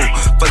 oh,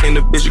 fucking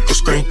the bitch, you go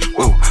scream,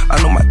 oh, I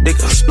know my dick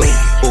a spleen,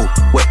 oh,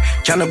 what,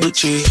 kinda blue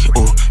cheese,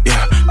 oh,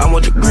 yeah, I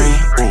want the green,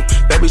 oh,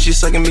 baby, she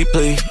sucking me,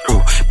 please,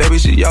 oh, baby,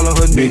 she y'all on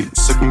her knees,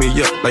 sucking me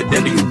up like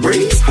daddy, you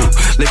breathe, oh,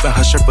 lifting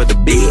her shirt for the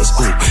bees,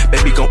 oh,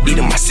 baby, gon' eat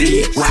in my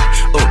seed, why,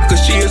 oh,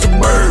 cause she is a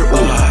bird,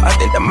 oh, I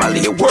think that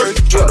Molly at work,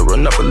 try to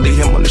run up and leave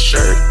him on the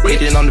shirt,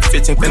 waiting on the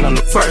 15th and on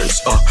the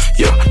 1st, oh,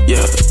 yeah,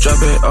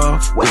 drop it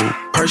off, oh,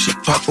 Percy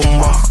pop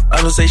 'em off.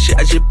 I don't say shit,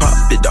 I just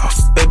pop it off.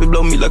 Baby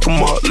blow me like a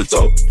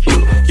Molotov.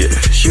 Yeah,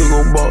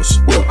 Hugo Boss.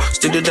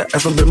 Stick to the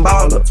F and been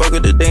baller. Fuck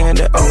it today and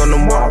then I'm gonna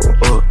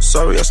tomorrow.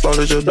 Sorry I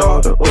slaughtered your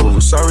daughter.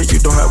 Sorry you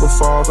don't have a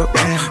father.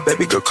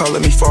 Baby girl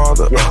calling me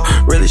father.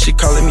 Really she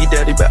calling me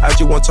daddy, but I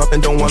just want top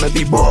and don't wanna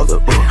be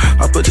bothered.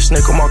 I put the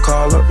snake on my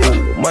collar.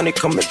 Money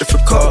come in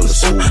different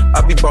colors.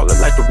 I be ballin'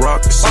 like the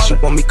Rockets. She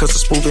want me cause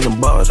it's moving and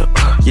butter.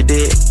 You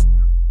did.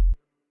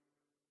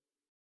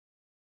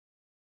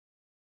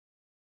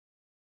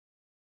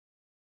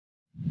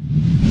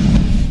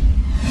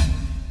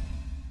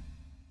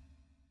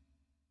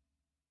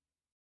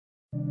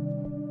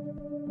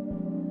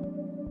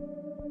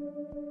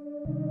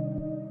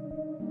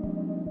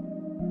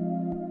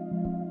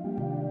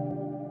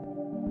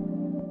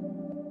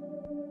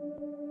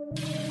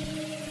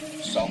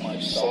 So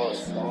much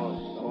sauce.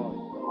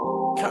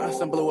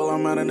 Counting blue while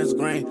I'm out in this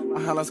green.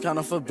 My highlights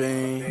counting for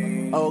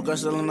bean. Old girl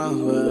still in the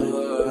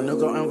hood. A new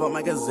girl in Vogue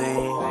magazine.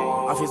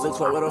 I feel the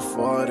club with a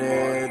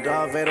 40.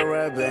 Darth Vader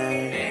red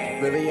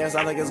bang. Baby, yes,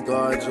 I think it's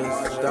gorgeous.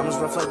 Diamonds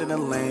reflecting the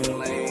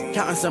lane.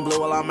 Counting some blue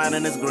while I'm out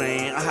in this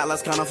green. I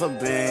highlights counting for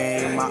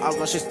bean. My old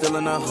girl, she's still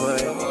in the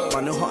hood.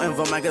 My new hoe in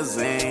Vogue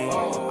magazine.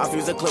 I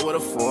fuse the clip with a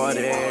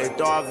 40.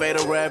 Darth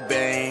Vader red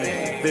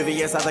bang. Baby,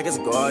 yes, I think it's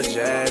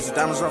gorgeous.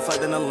 Diamonds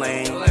reflecting the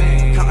lane.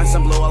 Counting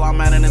some blue while I'm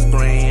out in this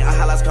green. I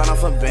highlights counting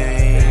for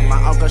bean. My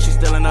old girl, she's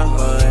still in the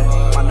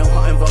hood. My new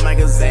hoe in Vogue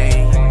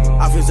magazine.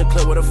 I fuse the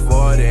clip with a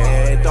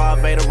 40. Darth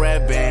Vader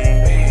red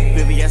bang.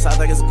 Baby, yes, I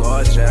think it's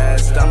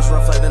gorgeous. Diamonds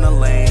reflecting the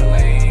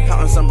lane.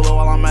 Counting some blue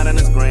while I'm out in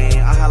this green.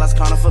 I highlights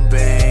counting for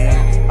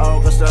bean.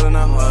 Old girl still in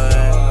the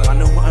hood. My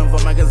new hoe in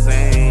Vogue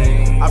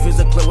magazine. I fuse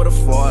the clip with a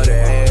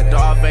 40.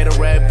 Darth Vader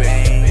red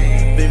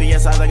bang. Baby,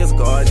 yes, I think it's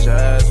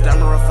gorgeous.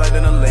 Diamond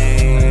reflecting the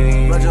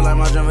lane. Roger like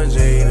my John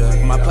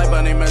Vegeta. My play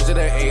bunny measure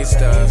the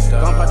Easter.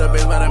 Gon' pop the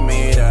bitch by the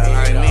meter.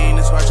 I mean,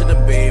 it's scratch at the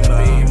beamer.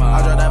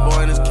 I drop that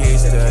boy in his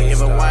keister.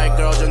 Give a white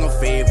girl jungle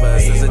fever.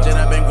 Since the jet,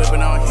 I've been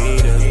gripping on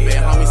heaters. Big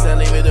homie said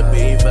leave it to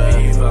beaver.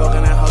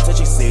 Fucking that hoe till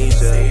she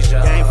seizure.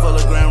 Gang full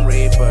of Grim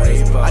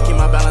Reapers. I keep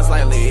my balance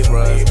like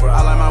Libra.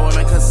 I like my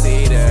women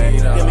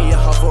conceited. Give me a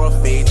hoe for a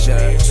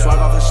feature. Swag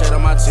off the shit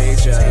on my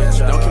teacher.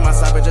 Don't keep my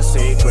side bitch a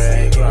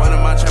secret. One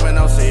of my chairman,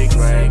 no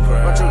secret.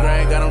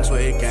 Retrograde got them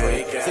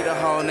tweaking. See the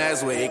whole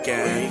next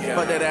weekend.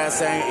 Fuck that ass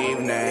same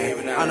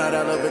evening. I know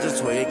that little bitch is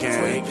tweaking.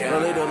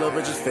 Really the little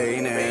bitch is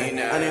fading.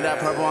 I need that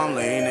purple, I'm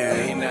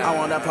leaning. I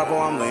want that purple,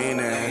 I'm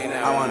leaning.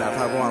 I want that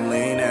purple, I'm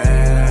leaning.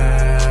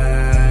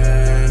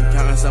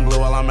 Counting some blue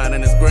while I'm out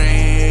in this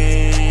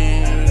green.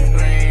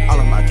 All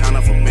of my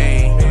counting for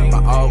me.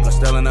 My old girl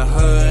still in the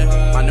hood.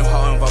 My new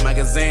hoe in Vogue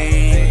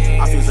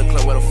magazine. I fuse a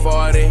clip with a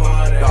 40.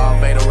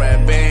 Darth Vader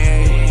red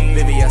bang.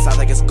 Baby, yes, I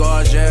think it's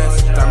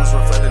gorgeous. Diamonds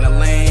reflecting the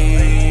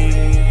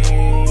lane.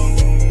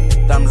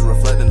 Diamonds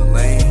reflecting the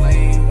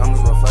lane.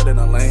 Diamonds reflecting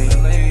the lane.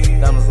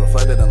 Diamonds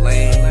reflecting the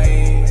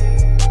lane.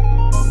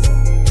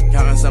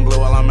 Counting some blue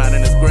while I'm out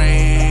in this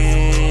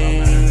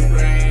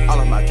green. All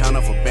of my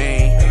counting for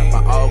bean.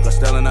 My old girl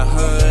still in the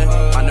hood.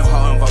 My new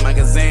hoe in Vogue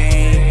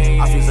magazine.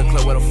 I fuse a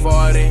clip with a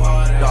 40.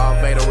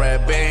 Darth Vader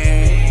red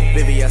bang.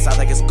 Baby, yes, I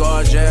think it's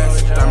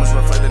gorgeous. Diamonds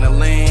reflecting the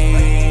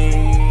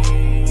lane.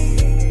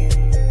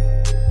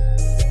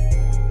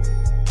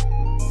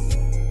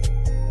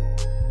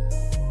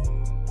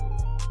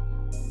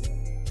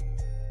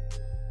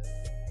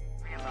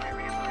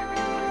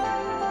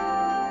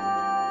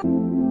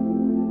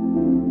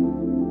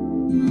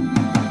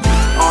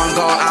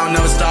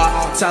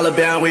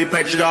 Taliban, we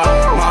patriot.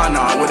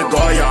 Monarch with a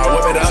Goya,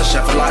 whip it up,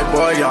 chef it like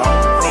boy,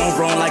 y'all. Vroom,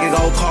 vroom like a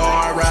go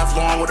car, rap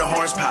flowing with a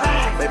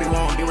horsepower. Baby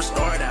won't be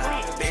restored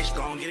out. Bitch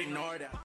gon' get ignored out.